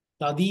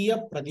ததீய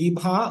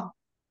பிரதிபா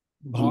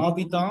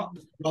பாவிதா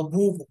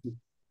பபூவு.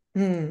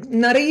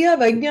 நிறைய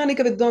வைஜ்ஞானிக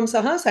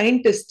வித்வாம்சா,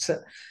 சயின்டிஸ்ட்ஸ்,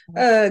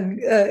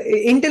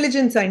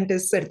 இன்டெலிஜென்ட்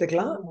சயின்டிஸ்ட்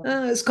எடுத்துக்கலாம்,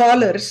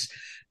 scholars,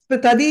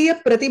 ததீய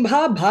Pratibha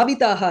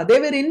பாவிதாக, they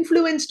were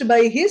influenced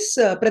by his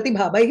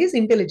Pratibha, by his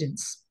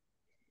intelligence.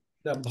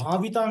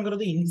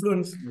 பாவிதாங்கிறது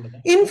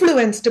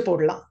influenced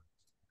போடலாம்.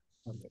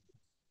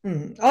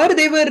 or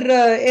they were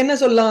என்ன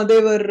சொல்லலாம்,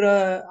 they were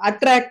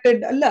attracted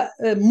அல்ல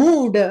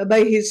moved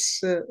by his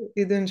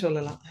இதுன்னு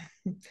சொல்லலாம்.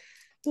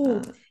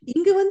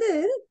 இங்க வந்து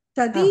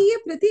ததீய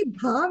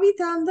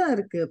பிரதிபாவிதான் தான்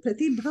இருக்கு.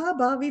 பிரதிபா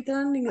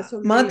பாவிதான் நீங்க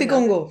சொல்றீங்க,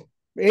 மாத்திக்கோங்க,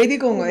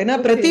 எழுதிக்கோங்க. ஏன்னா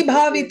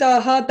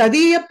பிரதிபாவிதாக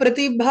ததீய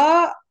பிரதிபா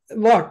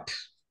வாட்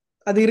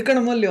அது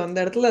இருக்கணுமோ இல்லையோ, அந்த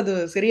இடத்துல அது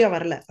சரியா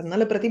வரல,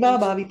 அதனால பிரதிபா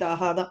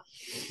பாவிதாக தான்.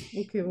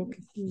 Okay okay.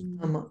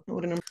 ஆமா,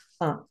 ஒரு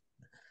நிமிஷம்.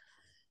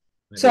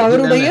 சோ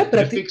அவருடைய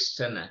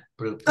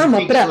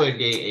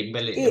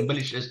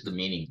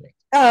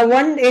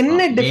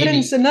என்ன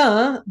டிஃபரன்ஸ்னா,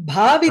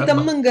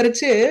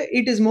 பாவிதம்ங்கிறச்சு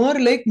it is more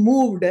like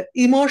moved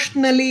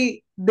emotionally,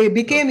 they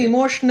became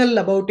emotional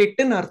about it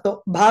ன்னு அர்த்தம்.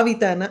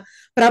 பாவிதான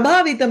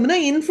பிரபாவிதம்னா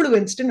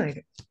இன்ஃப்ளூயன்ஸ்ட்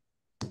ஆயிடும்.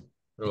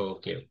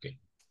 ஓகே ஓகே,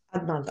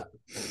 அதனாலதான்.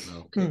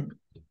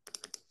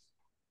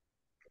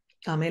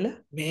 ஆಮೇಲೆ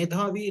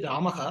மேதாவி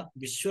ராமஹ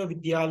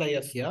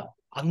விஸ்வவித்யாலயஸ்ய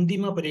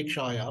அந்திம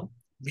பரீட்சாயாம்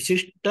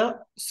விசிஷ்ட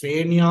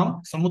ஸ்ரேணியாம்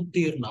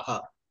சமுத்தீர்ணஹ.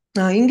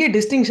 இங்கே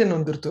டிஸ்டிங்ஷன்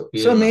வந்துருத்து.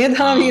 சோ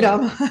மேதாவி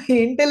Rama,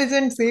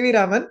 intelligent C V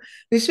Raman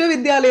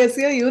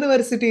விஸ்வவித்யாலயஸ்ய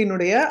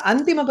யூனிவர்சிட்டியினுடைய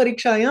அந்திம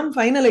பரீட்சாயாம்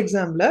ஃபைனல்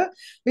எக்ஸாம்ல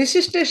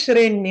விசிஷ்ட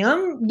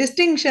ஸ்ரேணியாம்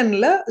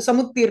டிஸ்டிங்ஷன்ல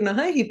சமுத்தீர்ணஹ,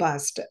 ஹி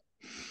பாஸ்ட்.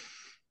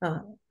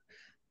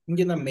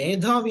 இங்க இந்த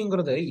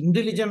மேதாவிங்கிறது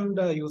intelligent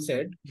you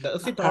said,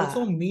 does it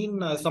also mean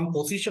some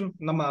position?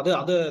 நம்ம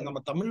அது நம்ம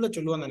தமிழ்ல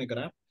சொல்லுவான்னு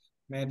நினைக்கிறேன்.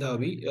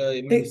 மேதாவி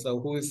means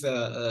who is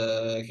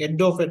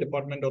head of a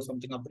department or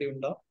something, அப்படி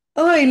உண்டா?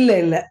 இல்ல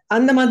இல்ல,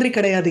 அந்த மாதிரி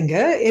கிடையாதுங்க.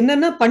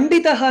 என்னன்னா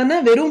பண்டிதகான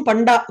வெறும்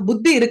பண்டா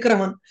புத்தி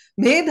இருக்கிறவன்,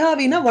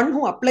 மேதாவினா ஒன்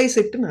ஹூ அப்ளைஸ்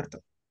இட்னு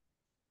அர்த்தம்.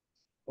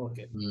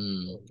 ஓகே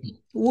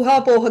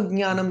ஊகாபோக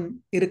ஞானம்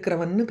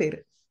இருக்கிறவன்னு பேரு.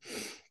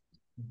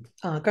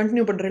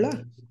 கண்டினியூ பண்றீங்களா?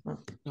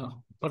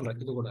 பண்றேன்.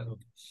 இது கூட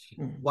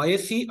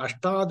வயசி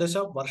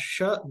 18 वर्ष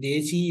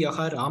தேசியः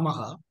ராமः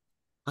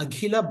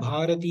அகில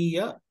பாரதீய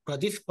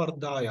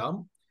பிரதிஸ்பர்தாயாம்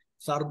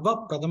சர்வ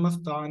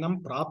பிரதமஸ்தானம்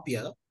பிராப்ய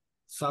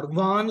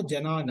சர்வான்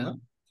ஜனான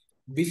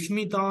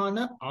விஸ்மிதான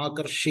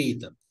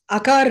ஆகர்ஷீத்.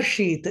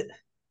 அகார்ஷீத்.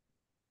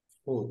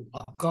 ஓ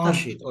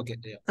அகார்ஷீத். ஓகே.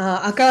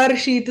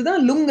 அகார்ஷீத்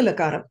தான் லுங்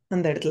லகாரம்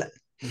அந்த இடத்துல.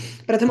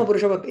 பிரதம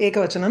புருஷ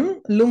ஏகவச்சனம்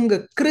லுங்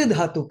கிரு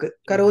தாத்துக்கு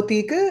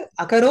கரோதிக்கு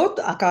அகரோத்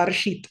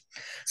அகார்ஷீத்.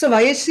 சோ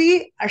வயசி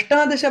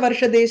 18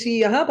 வருஷ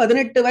தேசியா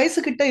 18 வயசு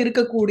கிட்ட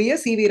இருக்கக்கூடிய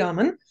சி.வி.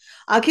 ராமன்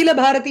அகில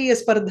பாரதிய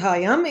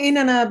ஸ்பர்தாயாம்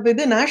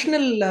இது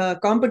நேஷனல்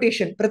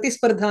காம்படிஷன்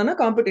பிரதிஸ்பர்தான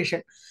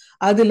காம்படிஷன்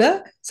அதுல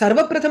சர்வ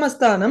பிரதம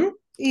ஸ்தானம்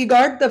he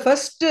got the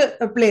first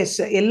place.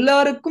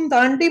 எல்லாருக்கும்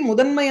தாண்டி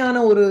முதன்மையான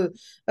ஒரு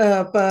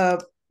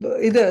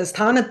இது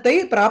ஸ்தானத்தை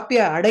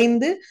பிராப்திய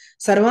அடைந்து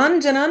சர்வான்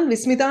ஜனான்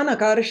விஸ்மிதான்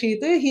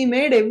அகார்ஷீத். he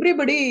made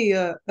everybody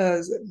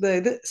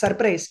இது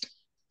surprised.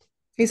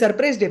 he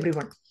surprised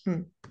everyone.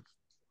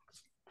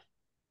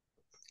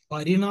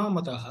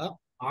 परिणामतः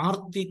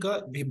आर्थिक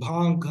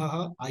विभागः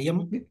अयं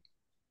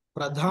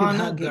प्रधान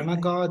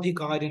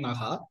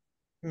गणकाधिकारिणः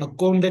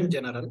अकाउंटेंट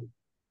जनरल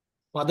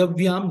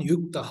पदव्यां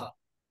नियुक्तः.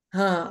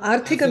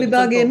 आर्थिक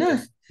विभागेन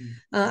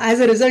as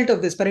a result of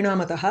this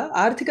परिणामतः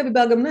आर्थिक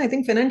विभागम ना I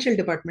think financial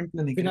department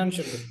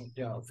financial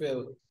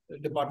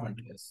department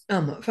yes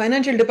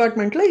financial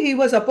department la he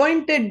was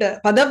appointed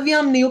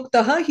padavyam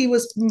niyuktah. he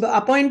was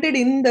appointed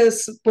in this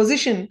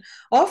position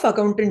of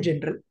accountant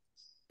general.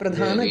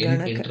 பிரதான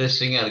கணக்க.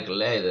 இன்ட்ரெஸ்டிங்கா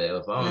இருக்குல்ல இது.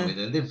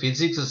 இது வந்து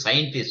physics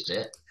scientist.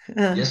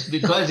 just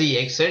because he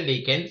excelled he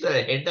can the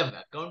head of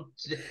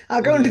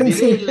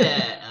accountancy இல்ல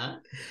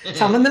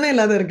சம்பந்தமே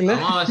இல்லாத இருக்குல்ல.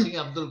 அமாவாசைக்கு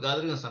அப்துல்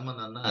காதருக்கு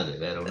சம்பந்தம் தான் அது,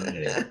 வேற ஒண்ணும்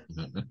கிடையாது.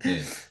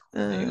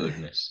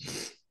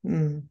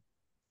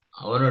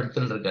 அவரும்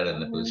எடுத்துட்டு இருக்காரு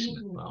அந்த பொசிஷன்.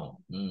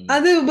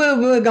 அது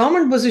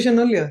கவர்மெண்ட் பொசிஷன்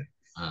இல்லையா?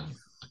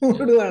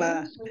 விடுவாளா?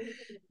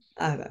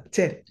 அதான்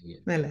சரி.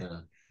 மேல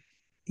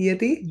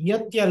யதி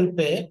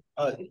யத்யல்பே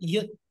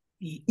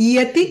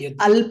இயதி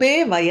அல்பே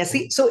வயசி.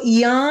 So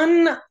Ian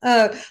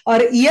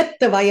R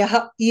Iyad வயஹ.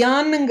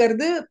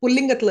 இயான்ங்கிறது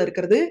புல்லிங்கத்துல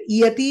இருக்கிறது.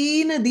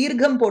 இயதீன்னு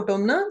தீர்க்கம்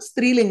போட்டோம்னா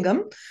ஸ்திரீலிங்கம்,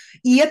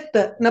 இயத்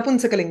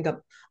நபும்சகலிங்கம்,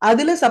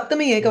 அதுல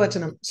சப்தமி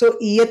ஏகவச்சனம். சோ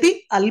இயதி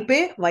அல்பே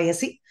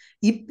வயசி.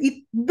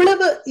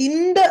 இவ்வளவு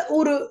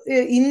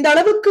இந்த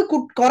அளவுக்கு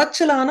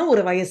குறைச்சலான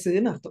ஒரு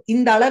வயசுன்னு அர்த்தம்.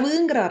 இந்த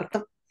அளவுங்கிற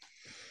அர்த்தம்.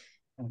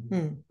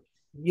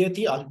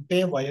 இயதி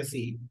அல்பே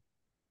வயசி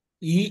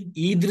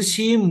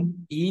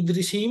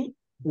ஈதிருஷீம்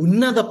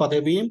உன்னத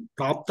பதவியும்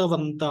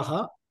பிராப்தவந்தः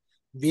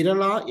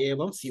விரலா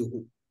ஏவம் ஸ்யுஹு.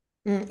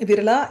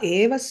 விரலா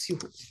ஏவ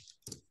ஸ்யுஹு.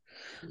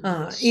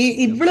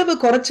 இவ்வளவு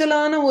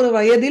குறைச்சலான ஒரு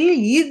வயதில்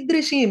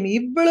ஈதிருஷீம்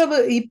இவ்வளவு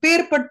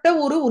இப்பேற்பட்ட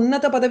ஒரு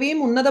உன்னத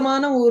பதவியும்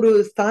உன்னதமான ஒரு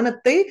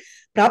ஸ்தானத்தை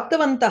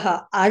பிராப்தவந்தः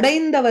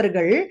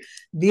அடைந்தவர்கள்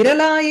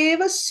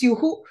விரலாயேவ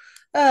ஸ்யுஹு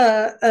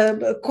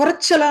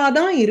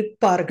குறைச்சலாதான்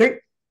இருப்பார்கள்.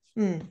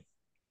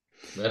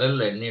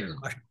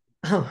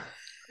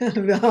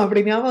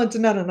 அப்படி ஞாபகம்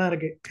வச்சுன்னா நல்லா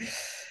இருக்கு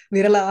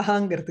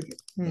விரலாகங்கிறதுக்கு.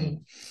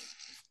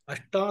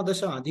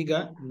 18 अधिक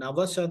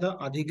 900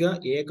 अधिक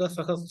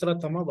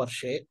 1,000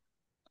 वर्षे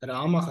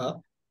रामः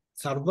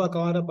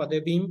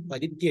सर्वकारपदवीं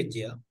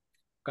परित्यज्य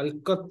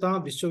कल्कत्ता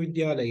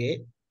विश्वविद्यालये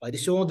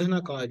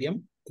परिशोधनकार्यं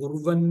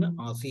कुर्वन्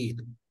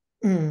आसीत्.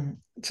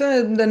 So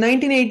இந்த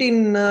 1918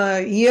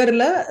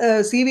 இயர்ல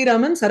சி.வி.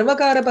 ராமன்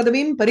சர்வகார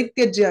பதவியும்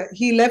பரித்தியஜ்ய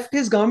he left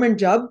his government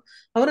job.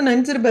 அவரும்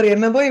நினைச்சிருப்பாரு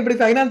என்ன போய் இப்படி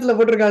ஃபைனான்ஸ்ல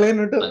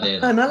போட்டிருக்காளேன்னு.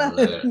 அதனால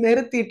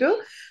நிறுத்திட்டு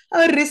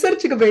அவர்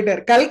ரிசர்ச்சுக்கு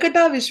போயிட்டார்.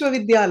 கல்கட்டா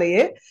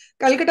விஸ்வவித்யாலயே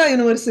கல்கட்டா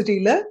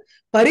யூனிவர்சிட்டியில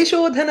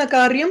பரிசோதன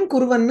காரியம்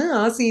குர்வன்னு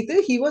ஆசீத்.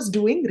 he was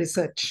doing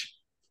research.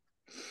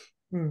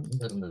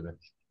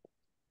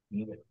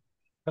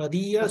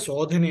 तदीय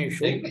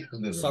शोधनेषु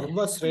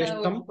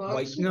सर्वश्रेष्ठं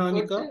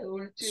वैज्ञानिक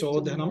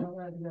शोधनं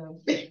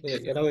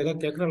ஏதோ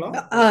கேக்குறலாம்.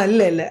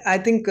 இல்ல I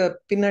think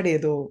பின்னாடி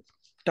ஏதோ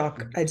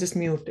டாக் I just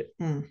mute.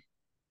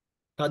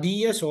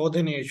 तदीय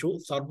शोधनेषु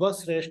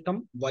सर्वश्रेष्ठं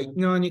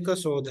वैज्ञानिक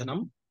शोधनं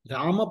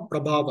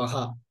रामप्रभावः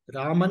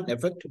रामन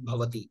एफेक्ट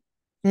भवति.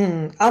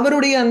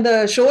 அவருடைய அந்த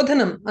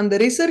சோதனம் அந்த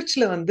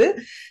ரிசர்ச்ல வந்து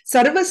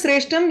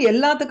சர்வசிரேஷ்டம்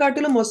எல்லாத்த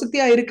காட்டிலும்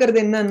வசதியா இருக்கிறது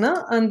என்னன்னா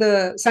அந்த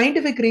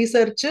scientific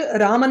research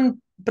Raman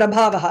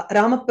பிரபாவா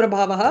Rama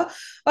பிரபாவா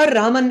R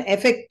Raman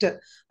effect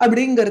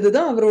அப்படிங்கிறது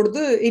தான்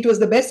அவரோடது. It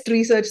was the best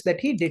research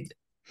that he did.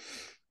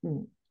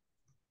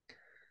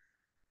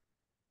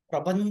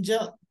 பிரபஞ்ச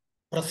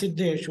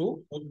பிரசித்தேஷு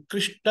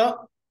உத்கிருஷ்ட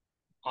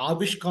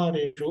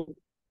ஆவிஷ்காரேஷு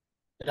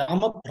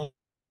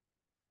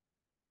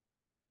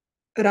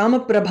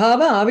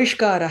ராமபிரபாவ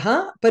ஆவிஷ்காரா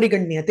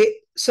பரிகண்யதே.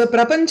 சோ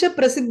பிரபஞ்ச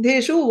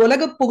பிரசித்தேஷு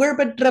உலக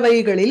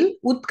புகழ்பெற்றவைகளில்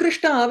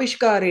உத்கிருஷ்ட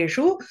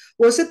ஆவிஷ்காரேஷு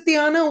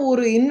வசத்தியான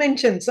ஒரு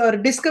இன்வென்ஷன்ஸ் ஆர்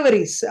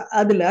டிஸ்கவரிஸ்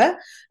அதுல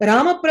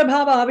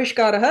ராமபிரபாவ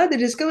ஆவிஷ்காரா தி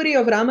டிஸ்கவரி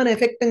ஆஃப் ராமன்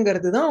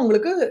எஃபெக்ட்ங்கிறது தான்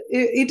உங்களுக்கு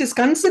it is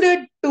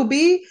considered to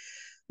be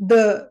the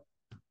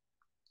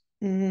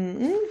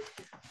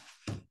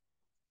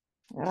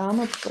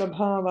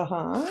ராமபிரபாவ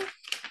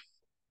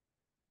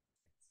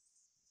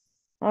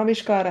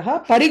ஆவிஷ்காரः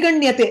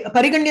பரிகண்யதே.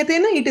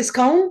 பரிகண்யதேனா it is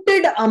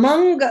counted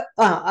among,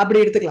 அப்படி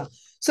எடுத்துக்கலாம்.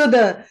 So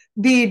the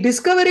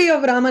discovery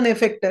of Raman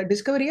effect,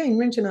 discovery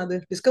invention அது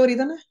discovery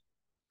தானே?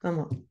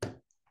 ஆமா,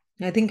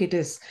 I think it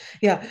is.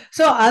 Yeah.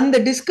 So and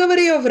the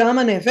discovery of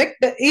Raman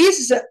effect is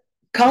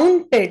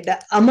counted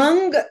among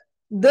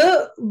the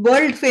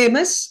world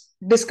famous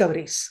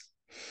discoveries.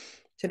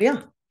 சரியா?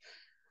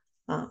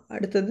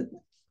 அடுத்தது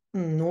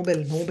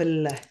Nobel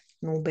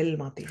Nobel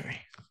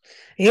மாத்திடுறேன்.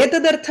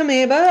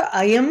 ஏததர்த்தமேவ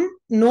அயம்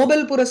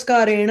Nobel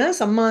புரஸ்காரேண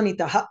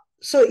சம்மானிதः.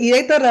 So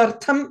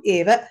ஏததர்த்தம்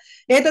ஏவ,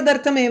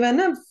 ஏததர்த்தம்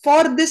ஏவனா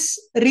for this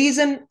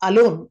reason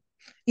alone,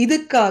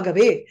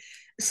 இதுக்காகவே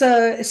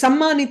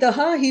சம்மானிதः,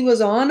 he was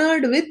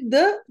honored with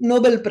the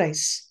Nobel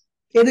Prize.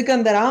 எதுக்கு?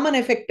 அந்த Raman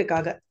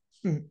எஃபெக்ட்டுக்காக.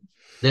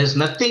 There's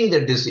nothing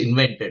that is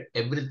invented.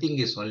 Everything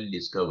is only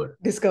discovered.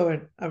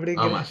 Discovered.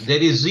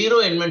 There is zero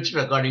invention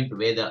according to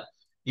Veda.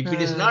 If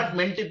it is not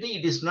meant to be,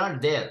 it is not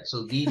there. So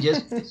we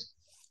just there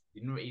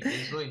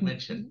is no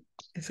invention.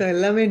 So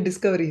எல்லாமே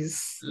discoveries.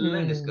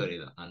 எல்லாம் discovery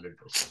தான்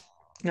 100%.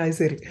 அது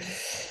சரி.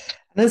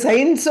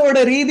 சயின்ஸோட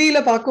ரீதியில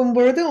பார்க்கும்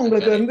பொழுது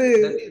உங்களுக்கு வந்து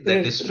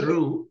that is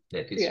true.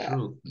 That is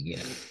true.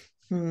 Yeah.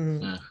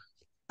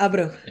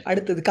 அப்புறம்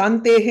அடுத்தது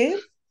காந்தேஹே.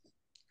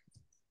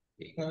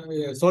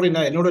 சாரி,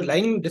 நான் என்னோட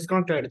லைன்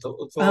டிஸ்கனெக்ட் ஆயிடுச்சு.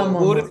 சோ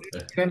ஒரு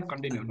கேன்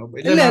கண்டினியூ.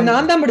 இல்ல,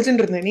 நான் தான்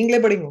படிச்சிட்டு இருந்தேன், நீங்களே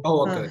படிங்க.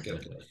 Okay okay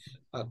okay.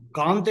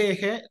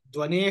 காந்தேஹே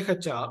த்வனேஹ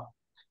ச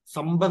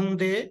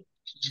சம்பந்தே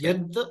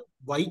யத்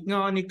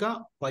வைஜ்ஞானிக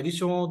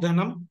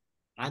பரிசோதனம்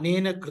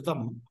அனேன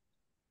கிருதம்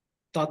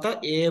தத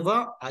ஏவ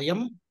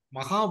அயம்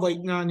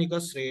மகாவைஜ்ஞானிக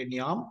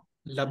ஸ்ரேணியாம்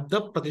லப்த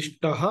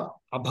பிரதிஷ்டः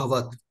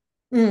அபவத்.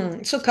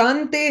 சோ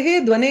காந்தேஹே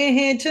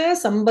த்வனேஹே ச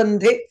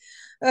சம்பந்தே,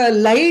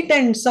 லைட்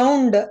அண்ட்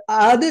சவுண்ட்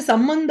அது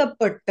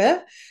சம்பந்தப்பட்ட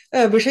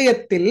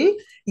விஷயத்தில்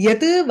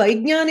எது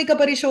வைஜ்ஞானிக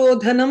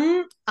பரிசோதனம்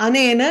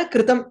அனேன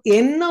கிருதம்,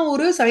 என்ன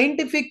ஒரு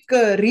சயின்டிபிக்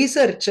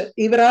ரிசர்ச்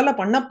இவரால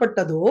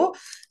பண்ணப்பட்டதோ,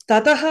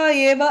 ததஹா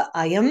ஏவ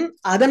அயம்,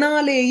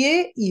 அதனாலேயே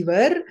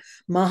இவர்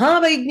மகா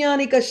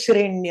வைஜ்ஞானிக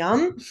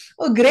ஸ்ரேணியாம்,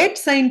 கிரேட்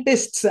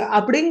சயின்டிஸ்ட்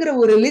அப்படிங்கிற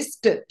ஒரு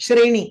லிஸ்ட்,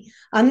 ஸ்ரேணி,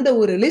 அந்த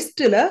ஒரு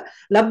லிஸ்ட்ல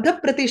லப்த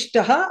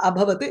பிரதிஷ்டா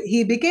அபவத்.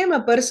 He became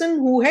a person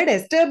who had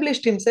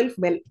established himself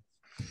well.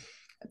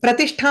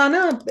 Pratisthana,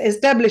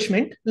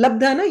 establishment.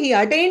 Labdhana, he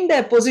attained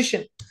a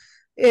position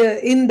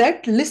in that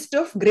list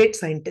of great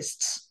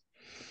scientists.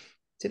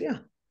 சரியா?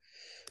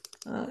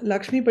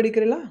 லக்ஷ்மி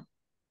படிக்கிறீங்களா?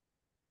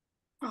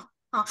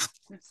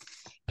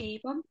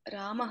 एवं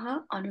रामः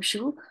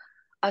अनुषु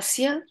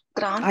अस्य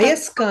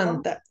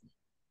अयस्कान्त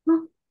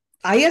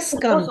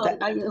अयस्कान्त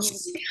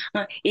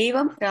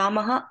एवं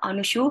रामः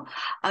अनुषु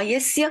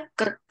अयस्य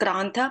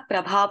क्रान्त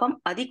प्रभावम्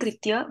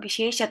अधिकृत्य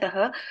विशेषतः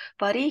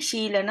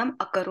परिशीलनम्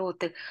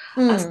अकरोत्.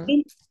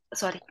 अस्मिन्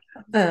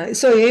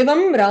so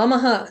ஏவம்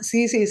ராமஹ,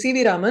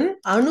 சிவி ராமன்,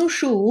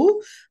 அணுஷு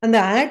அந்த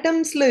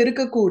ஆட்டம்ஸ்ல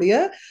இருக்கக்கூடிய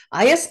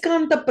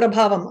அயஸ்காந்த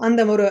பிரபாவம், அந்த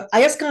ஒரு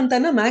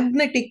அயஸ்காந்தனா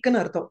மேக்னெட்டிக்னு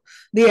அர்த்தம்,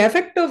 தி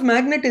எஃபெக்ட் ஆஃப்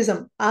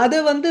மேக்னெட்டிசம், அதை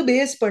வந்து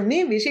பேஸ் பண்ணி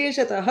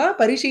விசேஷத்தா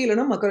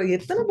பரிசீலனம்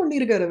எத்தனை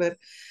பண்ணியிருக்காரு அவர்.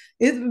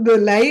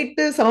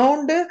 லைட்,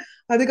 சவுண்ட்,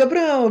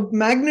 அதுக்கப்புறம்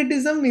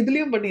மேக்னெட்டிசம்,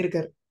 இதுலயும்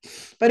பண்ணியிருக்காரு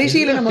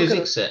பரிசீலனம்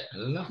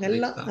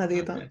எல்லாம்.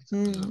 அதேதான்.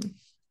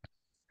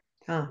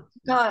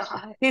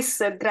 His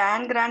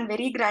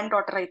very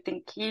granddaughter, I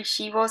think.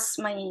 She was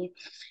my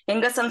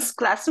younger son's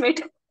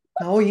classmate.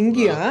 Oh,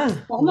 Ingia.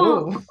 Wow.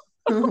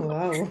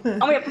 Wow.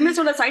 அவன் எப்பவுமே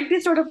சொல்ற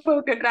சயின்டிஸ்டோட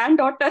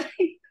granddaughter.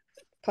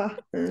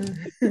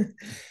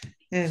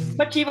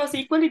 But she was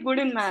equally good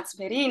in maths,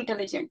 very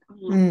intelligent.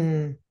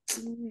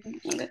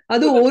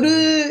 அது ஒரு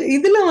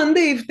இதுல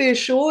வந்து if they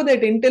show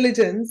that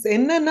intelligence,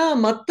 என்னன்னா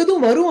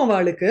மத்ததும் வரும்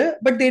அவளுக்கு,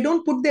 but they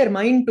don't put their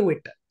mind to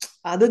it.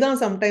 அதுதான்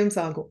sometimes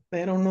ஆகும்,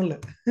 வேற ஒண்ணும் இல்ல.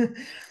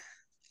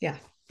 Yeah.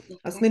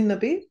 अस्मिन्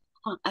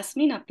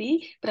अपि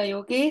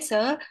प्रयोगे स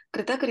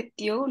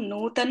कृतकृत्यो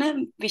नूतन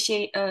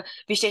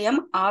विषयम्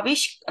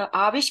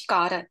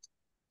आविष्चकार.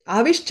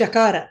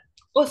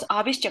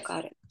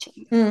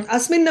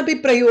 अस्मिन् अपि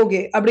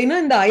प्रयोगे அப்படின்னா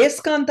இந்த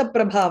அயஸ்காந்த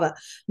பிரபாவ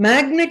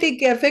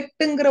மேக்னெட்டிக்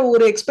எஃபெக்ட்ங்கிற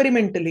ஒரு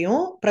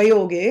எக்ஸ்பெரிமெண்ட்லயும்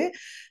பிரயோகே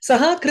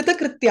சஹா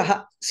கிருதகிருத்யா,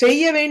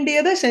 செய்ய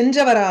வேண்டியதை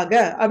செஞ்சவராக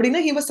அப்படின்னா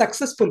he was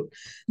successful.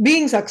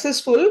 Being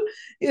successful,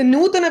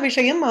 நூதன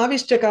விஷயம்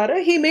ஆவிஷ்சகார,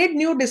 he made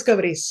new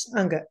discoveries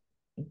அங்க.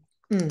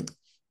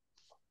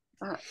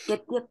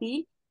 यद्यपि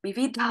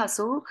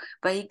विविधासु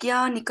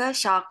वैज्ञानिक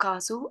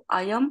शाखासु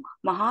अयं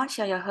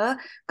महाशयः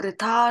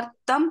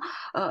कृतार्थताम्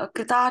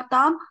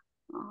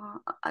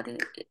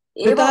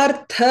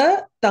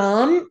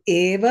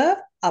एव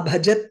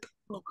अभजत्.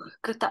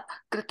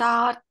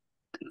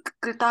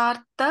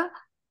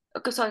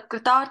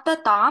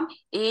 कृतार्थताम्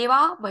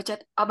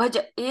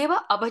एव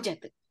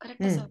अभजत्.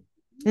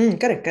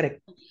 करेक्ट.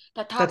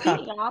 तथापि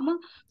राम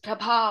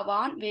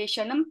प्रभावान्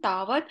वेषणं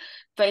तावत्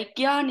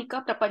वैज्ञानिक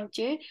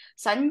प्रपञ्चे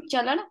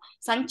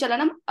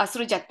सञ्चलनम्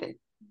असृजत्.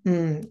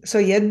 So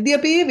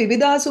यद्यपि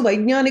विविधासु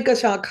वैज्ञानिक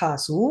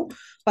शाखासु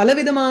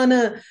பலவிதமான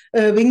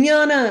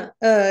விஞ்ஞான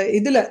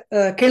இதுல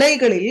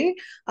கிளைகளில்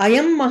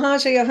அயம்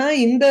மகாசய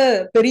இந்த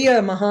பெரிய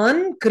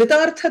மகான்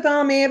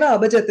கிருதார்த்ததாமேவ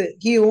அபஜத்.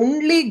 He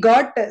only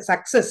got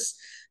success.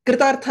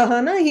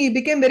 Kritarthahana, he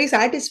became very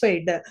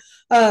satisfied.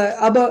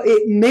 About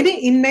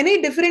in many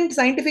different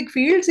scientific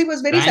fields, he was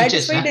very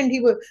satisfied, and he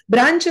was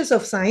branches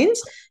of science.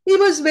 He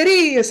was very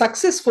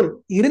successful.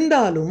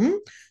 Irundalum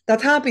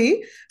तथापि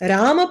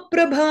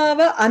रामप्रभाव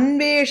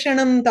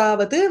अन्वेषणं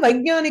तावत्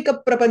वैज्ञानिक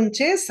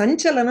प्रपंचे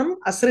संचलनम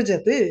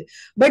असृजत्.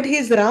 But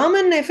his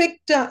Raman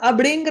effect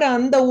அப்படிங்கிற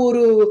அந்த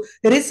ஒரு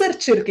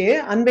research இருக்கே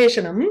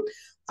அன்வேஷனம்,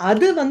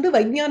 அது வந்து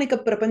வைஜ்ஞானிக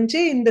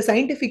பிரபஞ்சே இந்த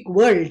சயின்டிபிக்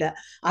வேர்ல்ட்,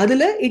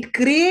 அதுல இட்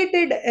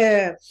கிரியேட்டட்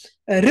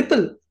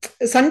ரிப்பிள்,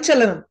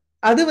 சஞ்சலனம்,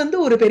 அது வந்து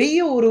ஒரு பெரிய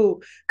ஒரு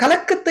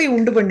கலக்கத்தை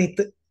உண்டு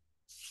பண்ணித்து.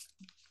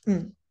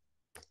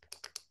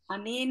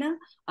 अनेन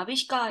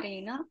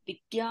आविष्कारेण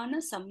विज्ञान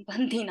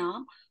संबंधिनां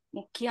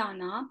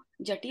मुख्यानां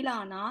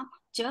जटिलानां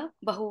च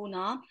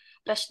बहूनां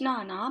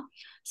प्रश्नानां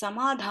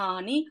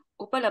समाधानानि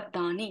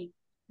उपलब्धानि.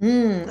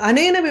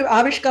 அனேன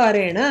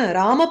ஆவிஷ்காரேன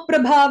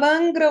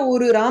ராமபிரபாவங்கிற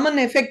ஒரு ராமன்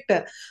எஃபெக்ட்,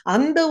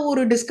 அந்த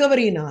ஒரு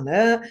டிஸ்கவரினால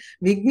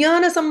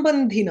விஞ்ஞான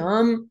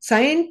சம்பந்தினாம்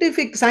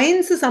சயின்டிபிக்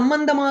சயின்ஸ்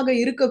சம்பந்தமாக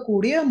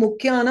இருக்கக்கூடிய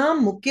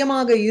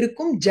முக்கியமாக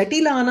இருக்கும்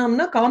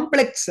ஜட்டிலானாம்னா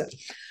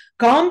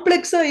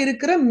காம்ப்ளெக்ஸா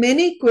இருக்கிற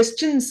மெனி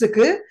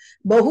குவெஸ்டின்ஸுக்கு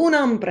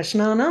பகுநாம்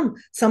பிரஷ்னானாம்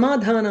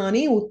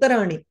சமாதானானி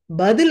உத்தராணி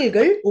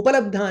பதில்கள்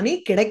உபலப்தானி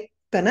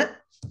கிடைக்கப்பெற்றன.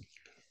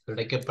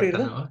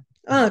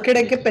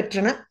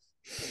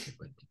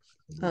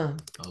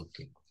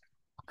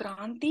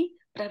 क्रांति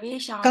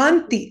प्रवेश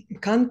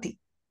कांति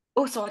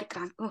ओ सॉरी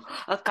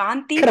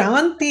क्रांति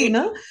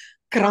क्रांतिना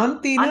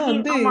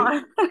வந்து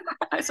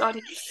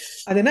சாரி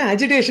அது என்ன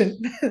அஜிடேஷன்,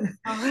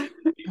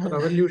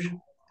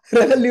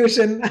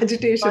 ரெவல்யூஷன்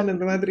அஜிடேஷன்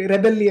அந்த மாதிரி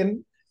ரெபெல்லியன்.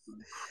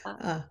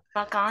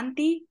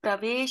 कांति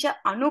प्रवेश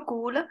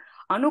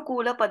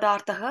अनुकूल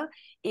पदार्थः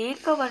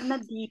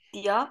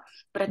एकवर्णदीप्त्या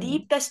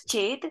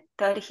प्रदीप्तश्चेत्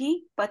तर्हि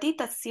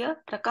पतितस्य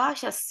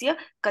प्रकाशस्य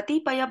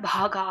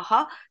कतिपयभागाः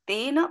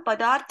तेन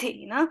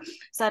पदार्थेन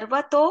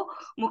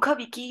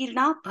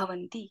सर्वतोमुखविकीर्णा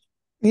भवन्ति.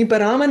 நீ இப்ப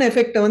ராமன்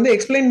எஃபெக்ட வந்து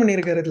எக்ஸ்பிளைன்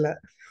பண்ணிருக்கிறதுல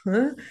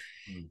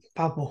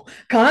பாப்போம்.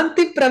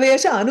 காந்தி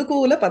பிரவேச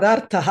அனுகூல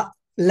பதார்த்தா,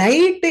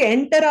 லைட்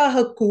என்டர்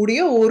ஆகக்கூடிய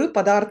ஒரு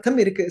பதார்த்தம்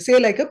இருக்கு, say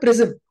like a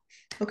prism.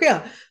 Okay,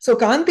 so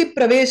Gandhi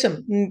பிரவேசம்,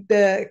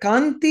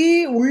 காந்தி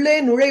உள்ளே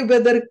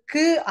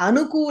நுழைவதற்கு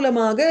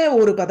அனுகூலமாக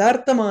ஒரு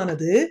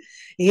பதார்த்தமானது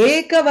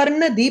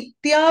ஏகவர்ண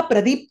தீப்தியா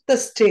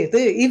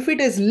பிரதீப்தஸ்சேது, if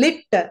it is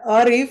lid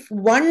R if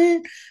one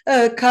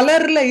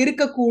கலர்ல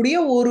இருக்கக்கூடிய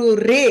ஒரு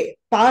ரே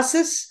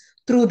பாசஸ்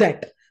த்ரூ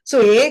தட். சோ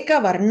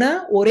ஏகவர்ண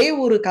ஒரே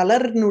ஒரு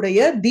கலர்னுடைய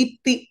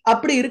தீப்தி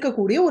அப்படி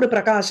இருக்கக்கூடிய ஒரு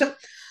பிரகாசம்,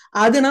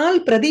 அதனால்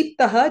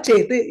பிரதீப்தா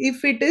சேத், if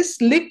it is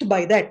lit by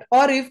that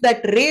or if that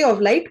ray of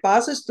light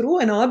passes through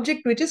an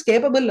object which is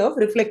capable of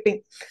refracting,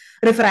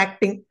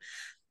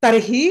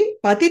 தர்ஹி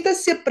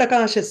பதிதஸ்ய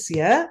பிரகாசஸ்ய,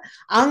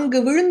 அங்கு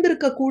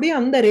விழுந்திருக்கக்கூடிய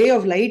அந்த ரே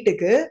ஆஃப்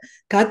லைட்டுக்கு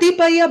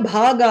கதிபய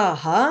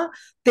பாகாக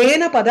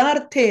தேன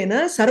பதார்த்தேன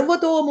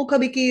சர்வதோமுக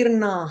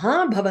விகீர்ணாக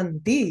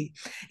பவந்தி,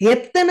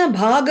 எத்தனை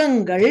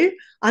பாகங்கள்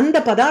அந்த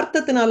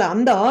பதார்த்தத்தினால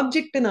அந்த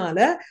ஆப்ஜெக்டினால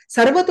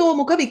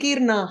சர்வதோமுக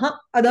விகீர்ணாக,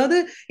 அதாவது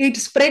it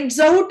spreads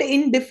out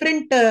in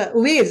different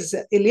ways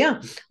இல்லையா.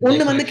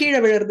 ஒண்ணு வந்து கீழே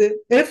விழுறது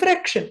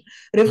refraction,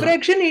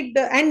 it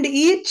and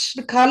each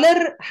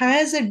colour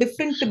has a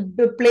different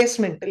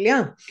placement இல்லையா,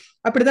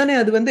 அப்படிதானே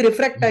அது வந்து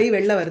ரிஃப்ராக்ட் ஆகி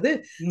வெளில வருது.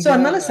 சோ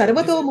அதனால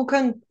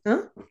சர்வதோமுகம்.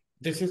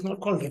 This is not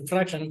called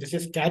refraction, this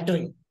is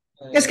scattering.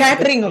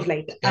 Scattering of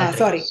light.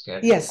 Sorry.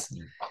 Yes.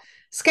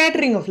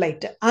 Scattering of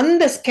light,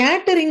 அந்த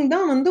ஸ்கேட்டரிங்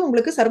தான் வந்து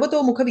உங்களுக்கு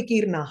சர்வதோமுக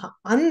விகீர்ணாக,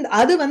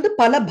 அது வந்து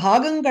பல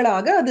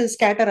பாகங்களாக அது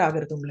ஸ்கேட்டர்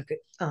ஆகிறது உங்களுக்கு.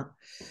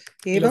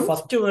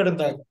 ஃபர்ஸ்ட் வேர்ட்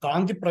இந்த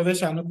காந்தி பிரவேச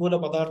அனுகூல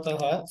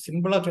பதார்த்தः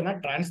சிம்பிளா சொன்னா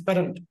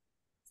transparent.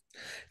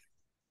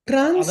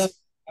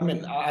 I mean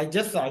I was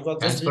just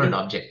transparent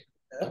object.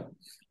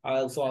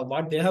 So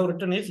what they have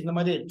written is இந்த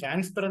மாதிரி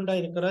டிரான்ஸ்பரண்டா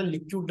இருக்கிற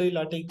லிக்விட்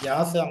இல்லாட்டி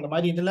கேஸ் அந்த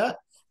மாதிரி இதுல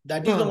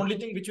that is the only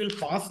thing which will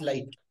pass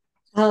light.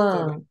 So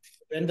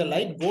when the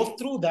light goes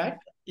through that,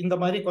 இந்த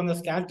மாதிரி கொஞ்சம்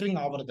ஸ்கேட்டரிங்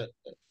ஆவறது.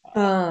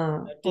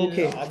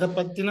 ஓகே, அத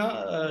பத்தின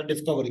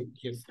டிஸ்கவரி.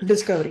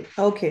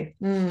 ஓகே,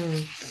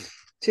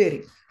 சரி.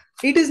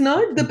 It is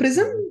not the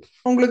prism.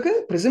 உங்களுக்கு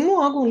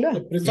prismம் ஆகும்ல.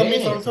 Prism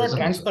is also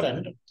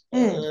transparent,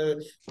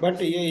 but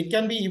it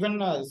can be even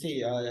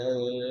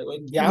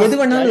gas, எது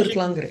வேணாலும்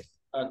இருக்கலாம்ங்கற.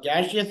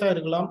 gaseous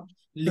இருக்கலாம்,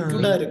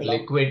 liquid இருக்கலாம்.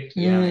 Liquid.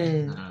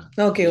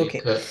 Okay.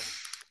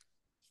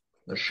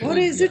 Or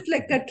is it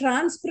like a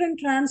transparent,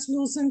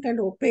 translucent and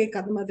opaque,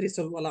 அந்த மாதிரி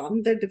சொல்லலாம்.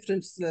 அந்த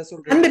டிஃபரன்ஸ்ல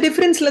சொல்றேன். அந்த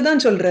டிஃபரன்ஸ்ல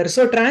தான் சொல்றாரு.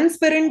 சோ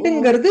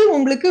டிரான்ஸ்பரண்ட்ங்கிறது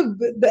உங்களுக்கு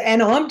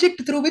an object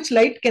through which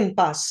light can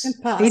pass.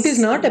 It is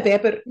not a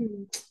paper.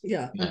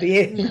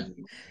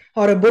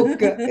 or a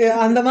book.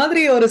 அந்த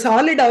மாதிரி ஒரு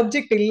சாலிட்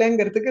ஆப்ஜெக்ட்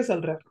இல்லங்கிறதுக்கு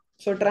சொல்றாரு.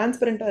 சோ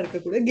டிரான்ஸ்பரண்டா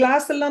இருக்கக்கூடிய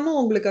கிளாஸ் எல்லாமே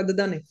உங்களுக்கு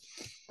அதுதானே.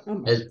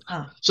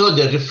 So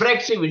the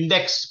refractive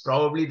index,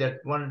 probably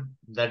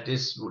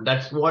that's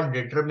what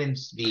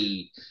determines the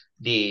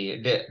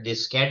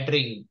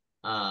scattering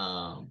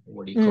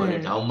what do you call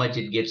it? How much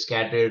it gets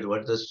scattered,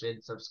 what the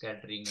strength of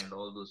scattering and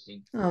all those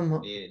things.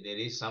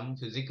 There is some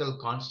physical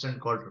constant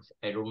called,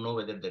 I don't know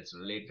whether that's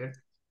related.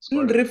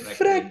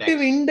 Refractive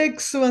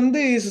index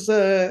is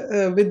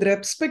with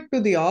respect to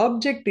the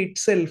object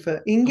itself.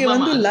 Inge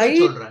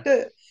light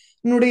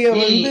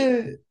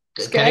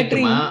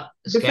scattering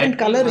different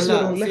colors.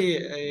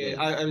 See,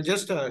 I'll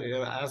just,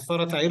 as far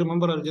as I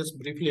remember, I'll just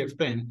briefly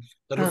explain.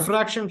 The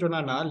refraction,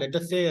 let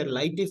us say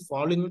light is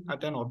falling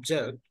at an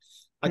object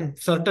at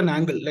certain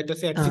angle, let us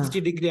say at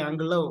 60-degree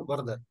angle.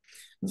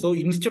 So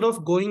instead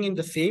of going in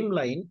the same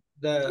line,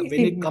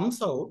 when it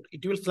comes out,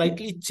 it will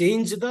slightly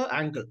change the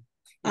angle.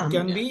 It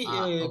can be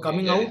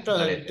coming out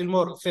a little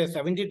more, say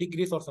 70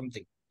 degrees or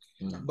something.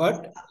 But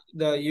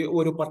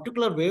the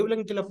particular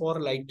wavelength for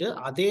light,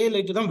 adhe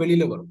light dhaan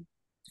velila varum.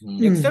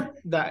 Except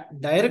the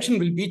direction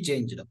will be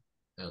changed.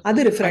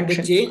 That's refraction. And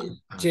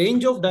the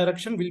change of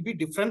direction will be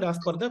different as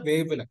per the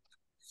wavelength.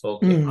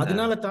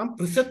 Adinala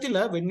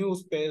prisatila, when you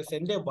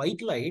send a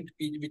white light,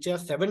 which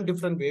has 7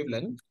 different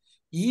wavelengths,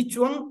 each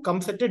one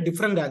comes at a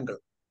different angle.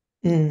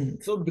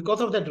 So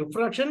because of that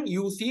refraction,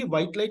 you see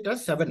white light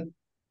as 7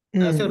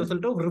 as a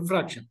result of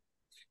refraction.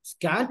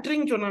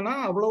 Scattering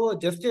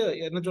just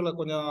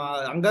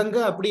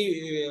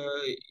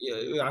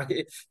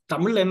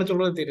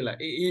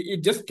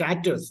it just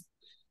scatters.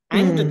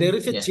 And there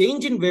is a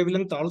change in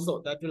wavelength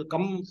also that will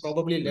come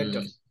probably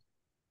later.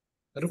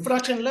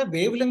 Refraction la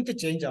wavelength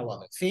change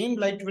avada. Same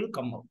light will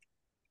come out.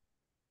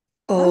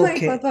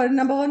 Okay.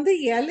 நம்ம வந்து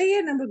இலைய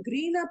நம்ம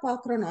கிரீனா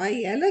பாக்குறோம்னா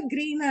இலை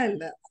கிரீனா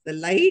இல்ல, அந்த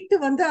light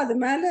வந்து அது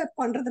மேல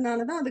பண்றதுனால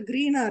தான் அது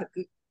கிரீனா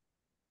இருக்கு.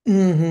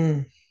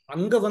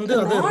 அங்க வந்து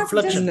அது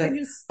reflection.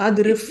 அது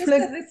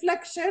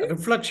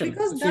reflection.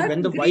 See,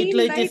 when the white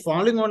light is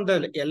falling on the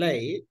LI,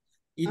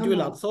 it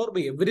will absorb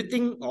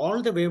everything, all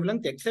the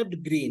wavelength except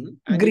green,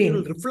 and it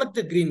will reflect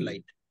the green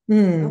light.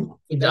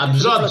 It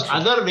absorbs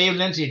other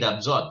wavelengths. It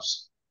absorbs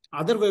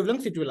other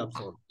wavelengths. It will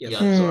absorb.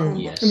 Yes.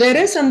 Yes.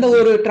 Whereas on the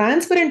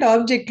transparent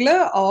object,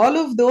 all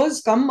of those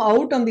come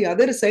out on the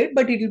other side,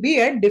 but it will be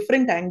at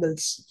different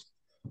angles.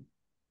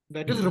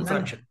 That is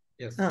refraction.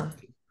 Yes.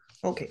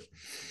 Okay.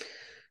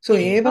 So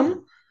evam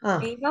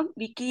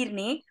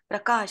vikirne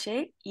prakashe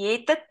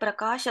etat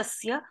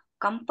prakashasya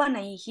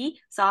kampanaihi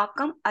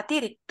sakam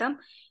atiriktam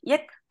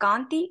yat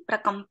kanti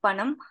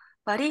prakampanam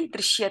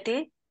paridrishyate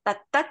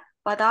tattat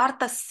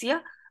padarthasya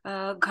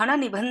ghana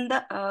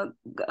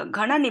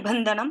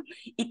nibandhanam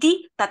iti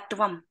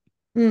tattvam.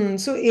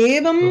 So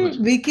evam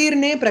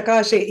vikirne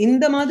prakashe,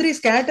 இந்த மாதிரி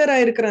scatter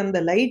ஆயிருக்கிற அந்த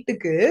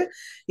லைட்டுக்கு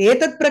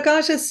ஏதத்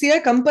பிரகாஷஸ்ய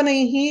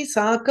கம்பனைஹி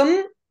சாக்கம்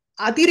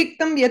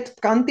அதிரிக்தம் யத்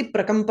காந்தி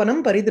பிரகம்பனம்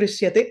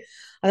பரிதிருஷ்யதே.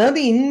 அதாவது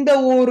இந்த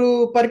ஒரு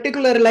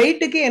particular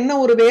லைட்டுக்கு என்ன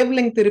ஒரு வேவ்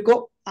லெங்த் இருக்கோ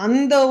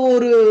அந்த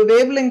ஒரு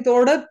வேவ்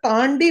லெங்தோட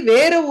தாண்டி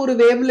வேற ஒரு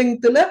வேவ்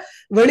லெங்த்ல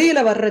வெளியில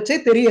வர்றச்சே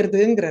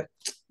தெரியறதுங்கிறார்.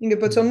 நீங்க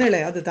இப்ப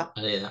சொன்னீங்களே அதுதான்.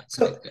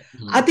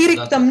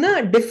 அதிரிக்தம்னா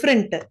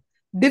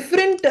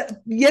different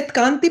yet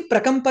kanti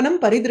prakampanam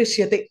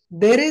paridrishyate.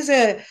 There is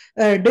a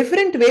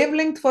different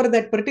wavelength for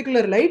that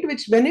particular light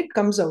which when it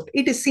comes out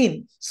it is seen.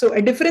 So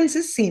a difference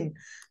is seen.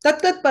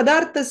 Tattat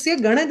padarthasya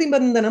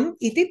ganadibandhanam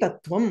iti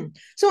tattvam.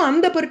 So on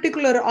the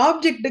particular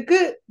object ku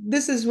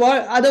this is what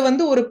adu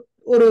vandu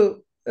oru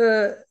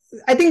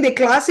I think they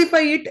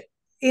classify it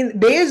in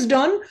based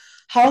on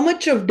how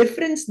much of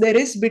difference there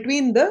is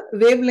between the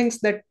wavelengths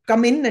that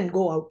come in and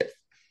go out.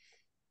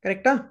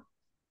 Correct?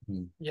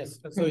 Yes.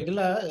 So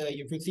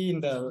if you see in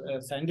the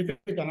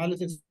scientific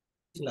analysis,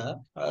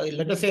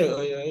 let us say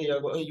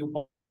you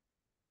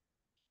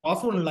pass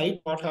one light,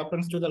 what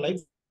happens to the light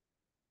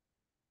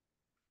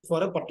for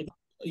a particular,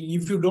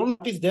 if you don't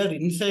notice there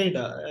inside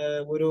a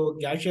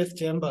gaseous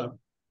chamber,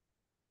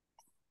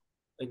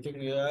 I think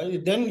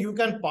then you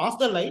can pass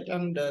the light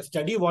and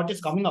study what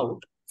is coming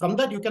out. From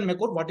that you can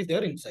make out what is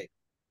there inside.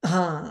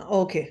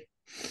 Okay.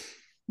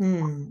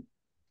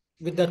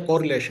 With that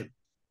correlation.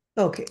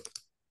 Okay.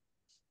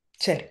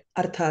 Sure.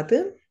 Arthat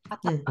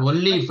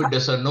only if it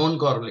is a known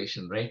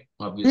correlation, right?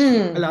 Obviously.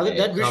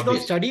 That we should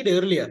have studied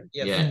earlier.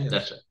 Yes. Yeah,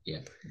 that's right.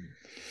 Yeah.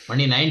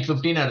 Only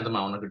 9:15 ஆயிடுமா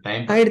உனக்கு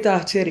time? ஆயிடுதா?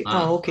 சரி.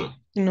 Okay.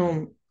 இன்னும்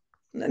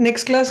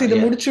next class இது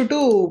முடிச்சுட்டு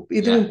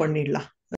இதுவும் பண்ணிடலாம்.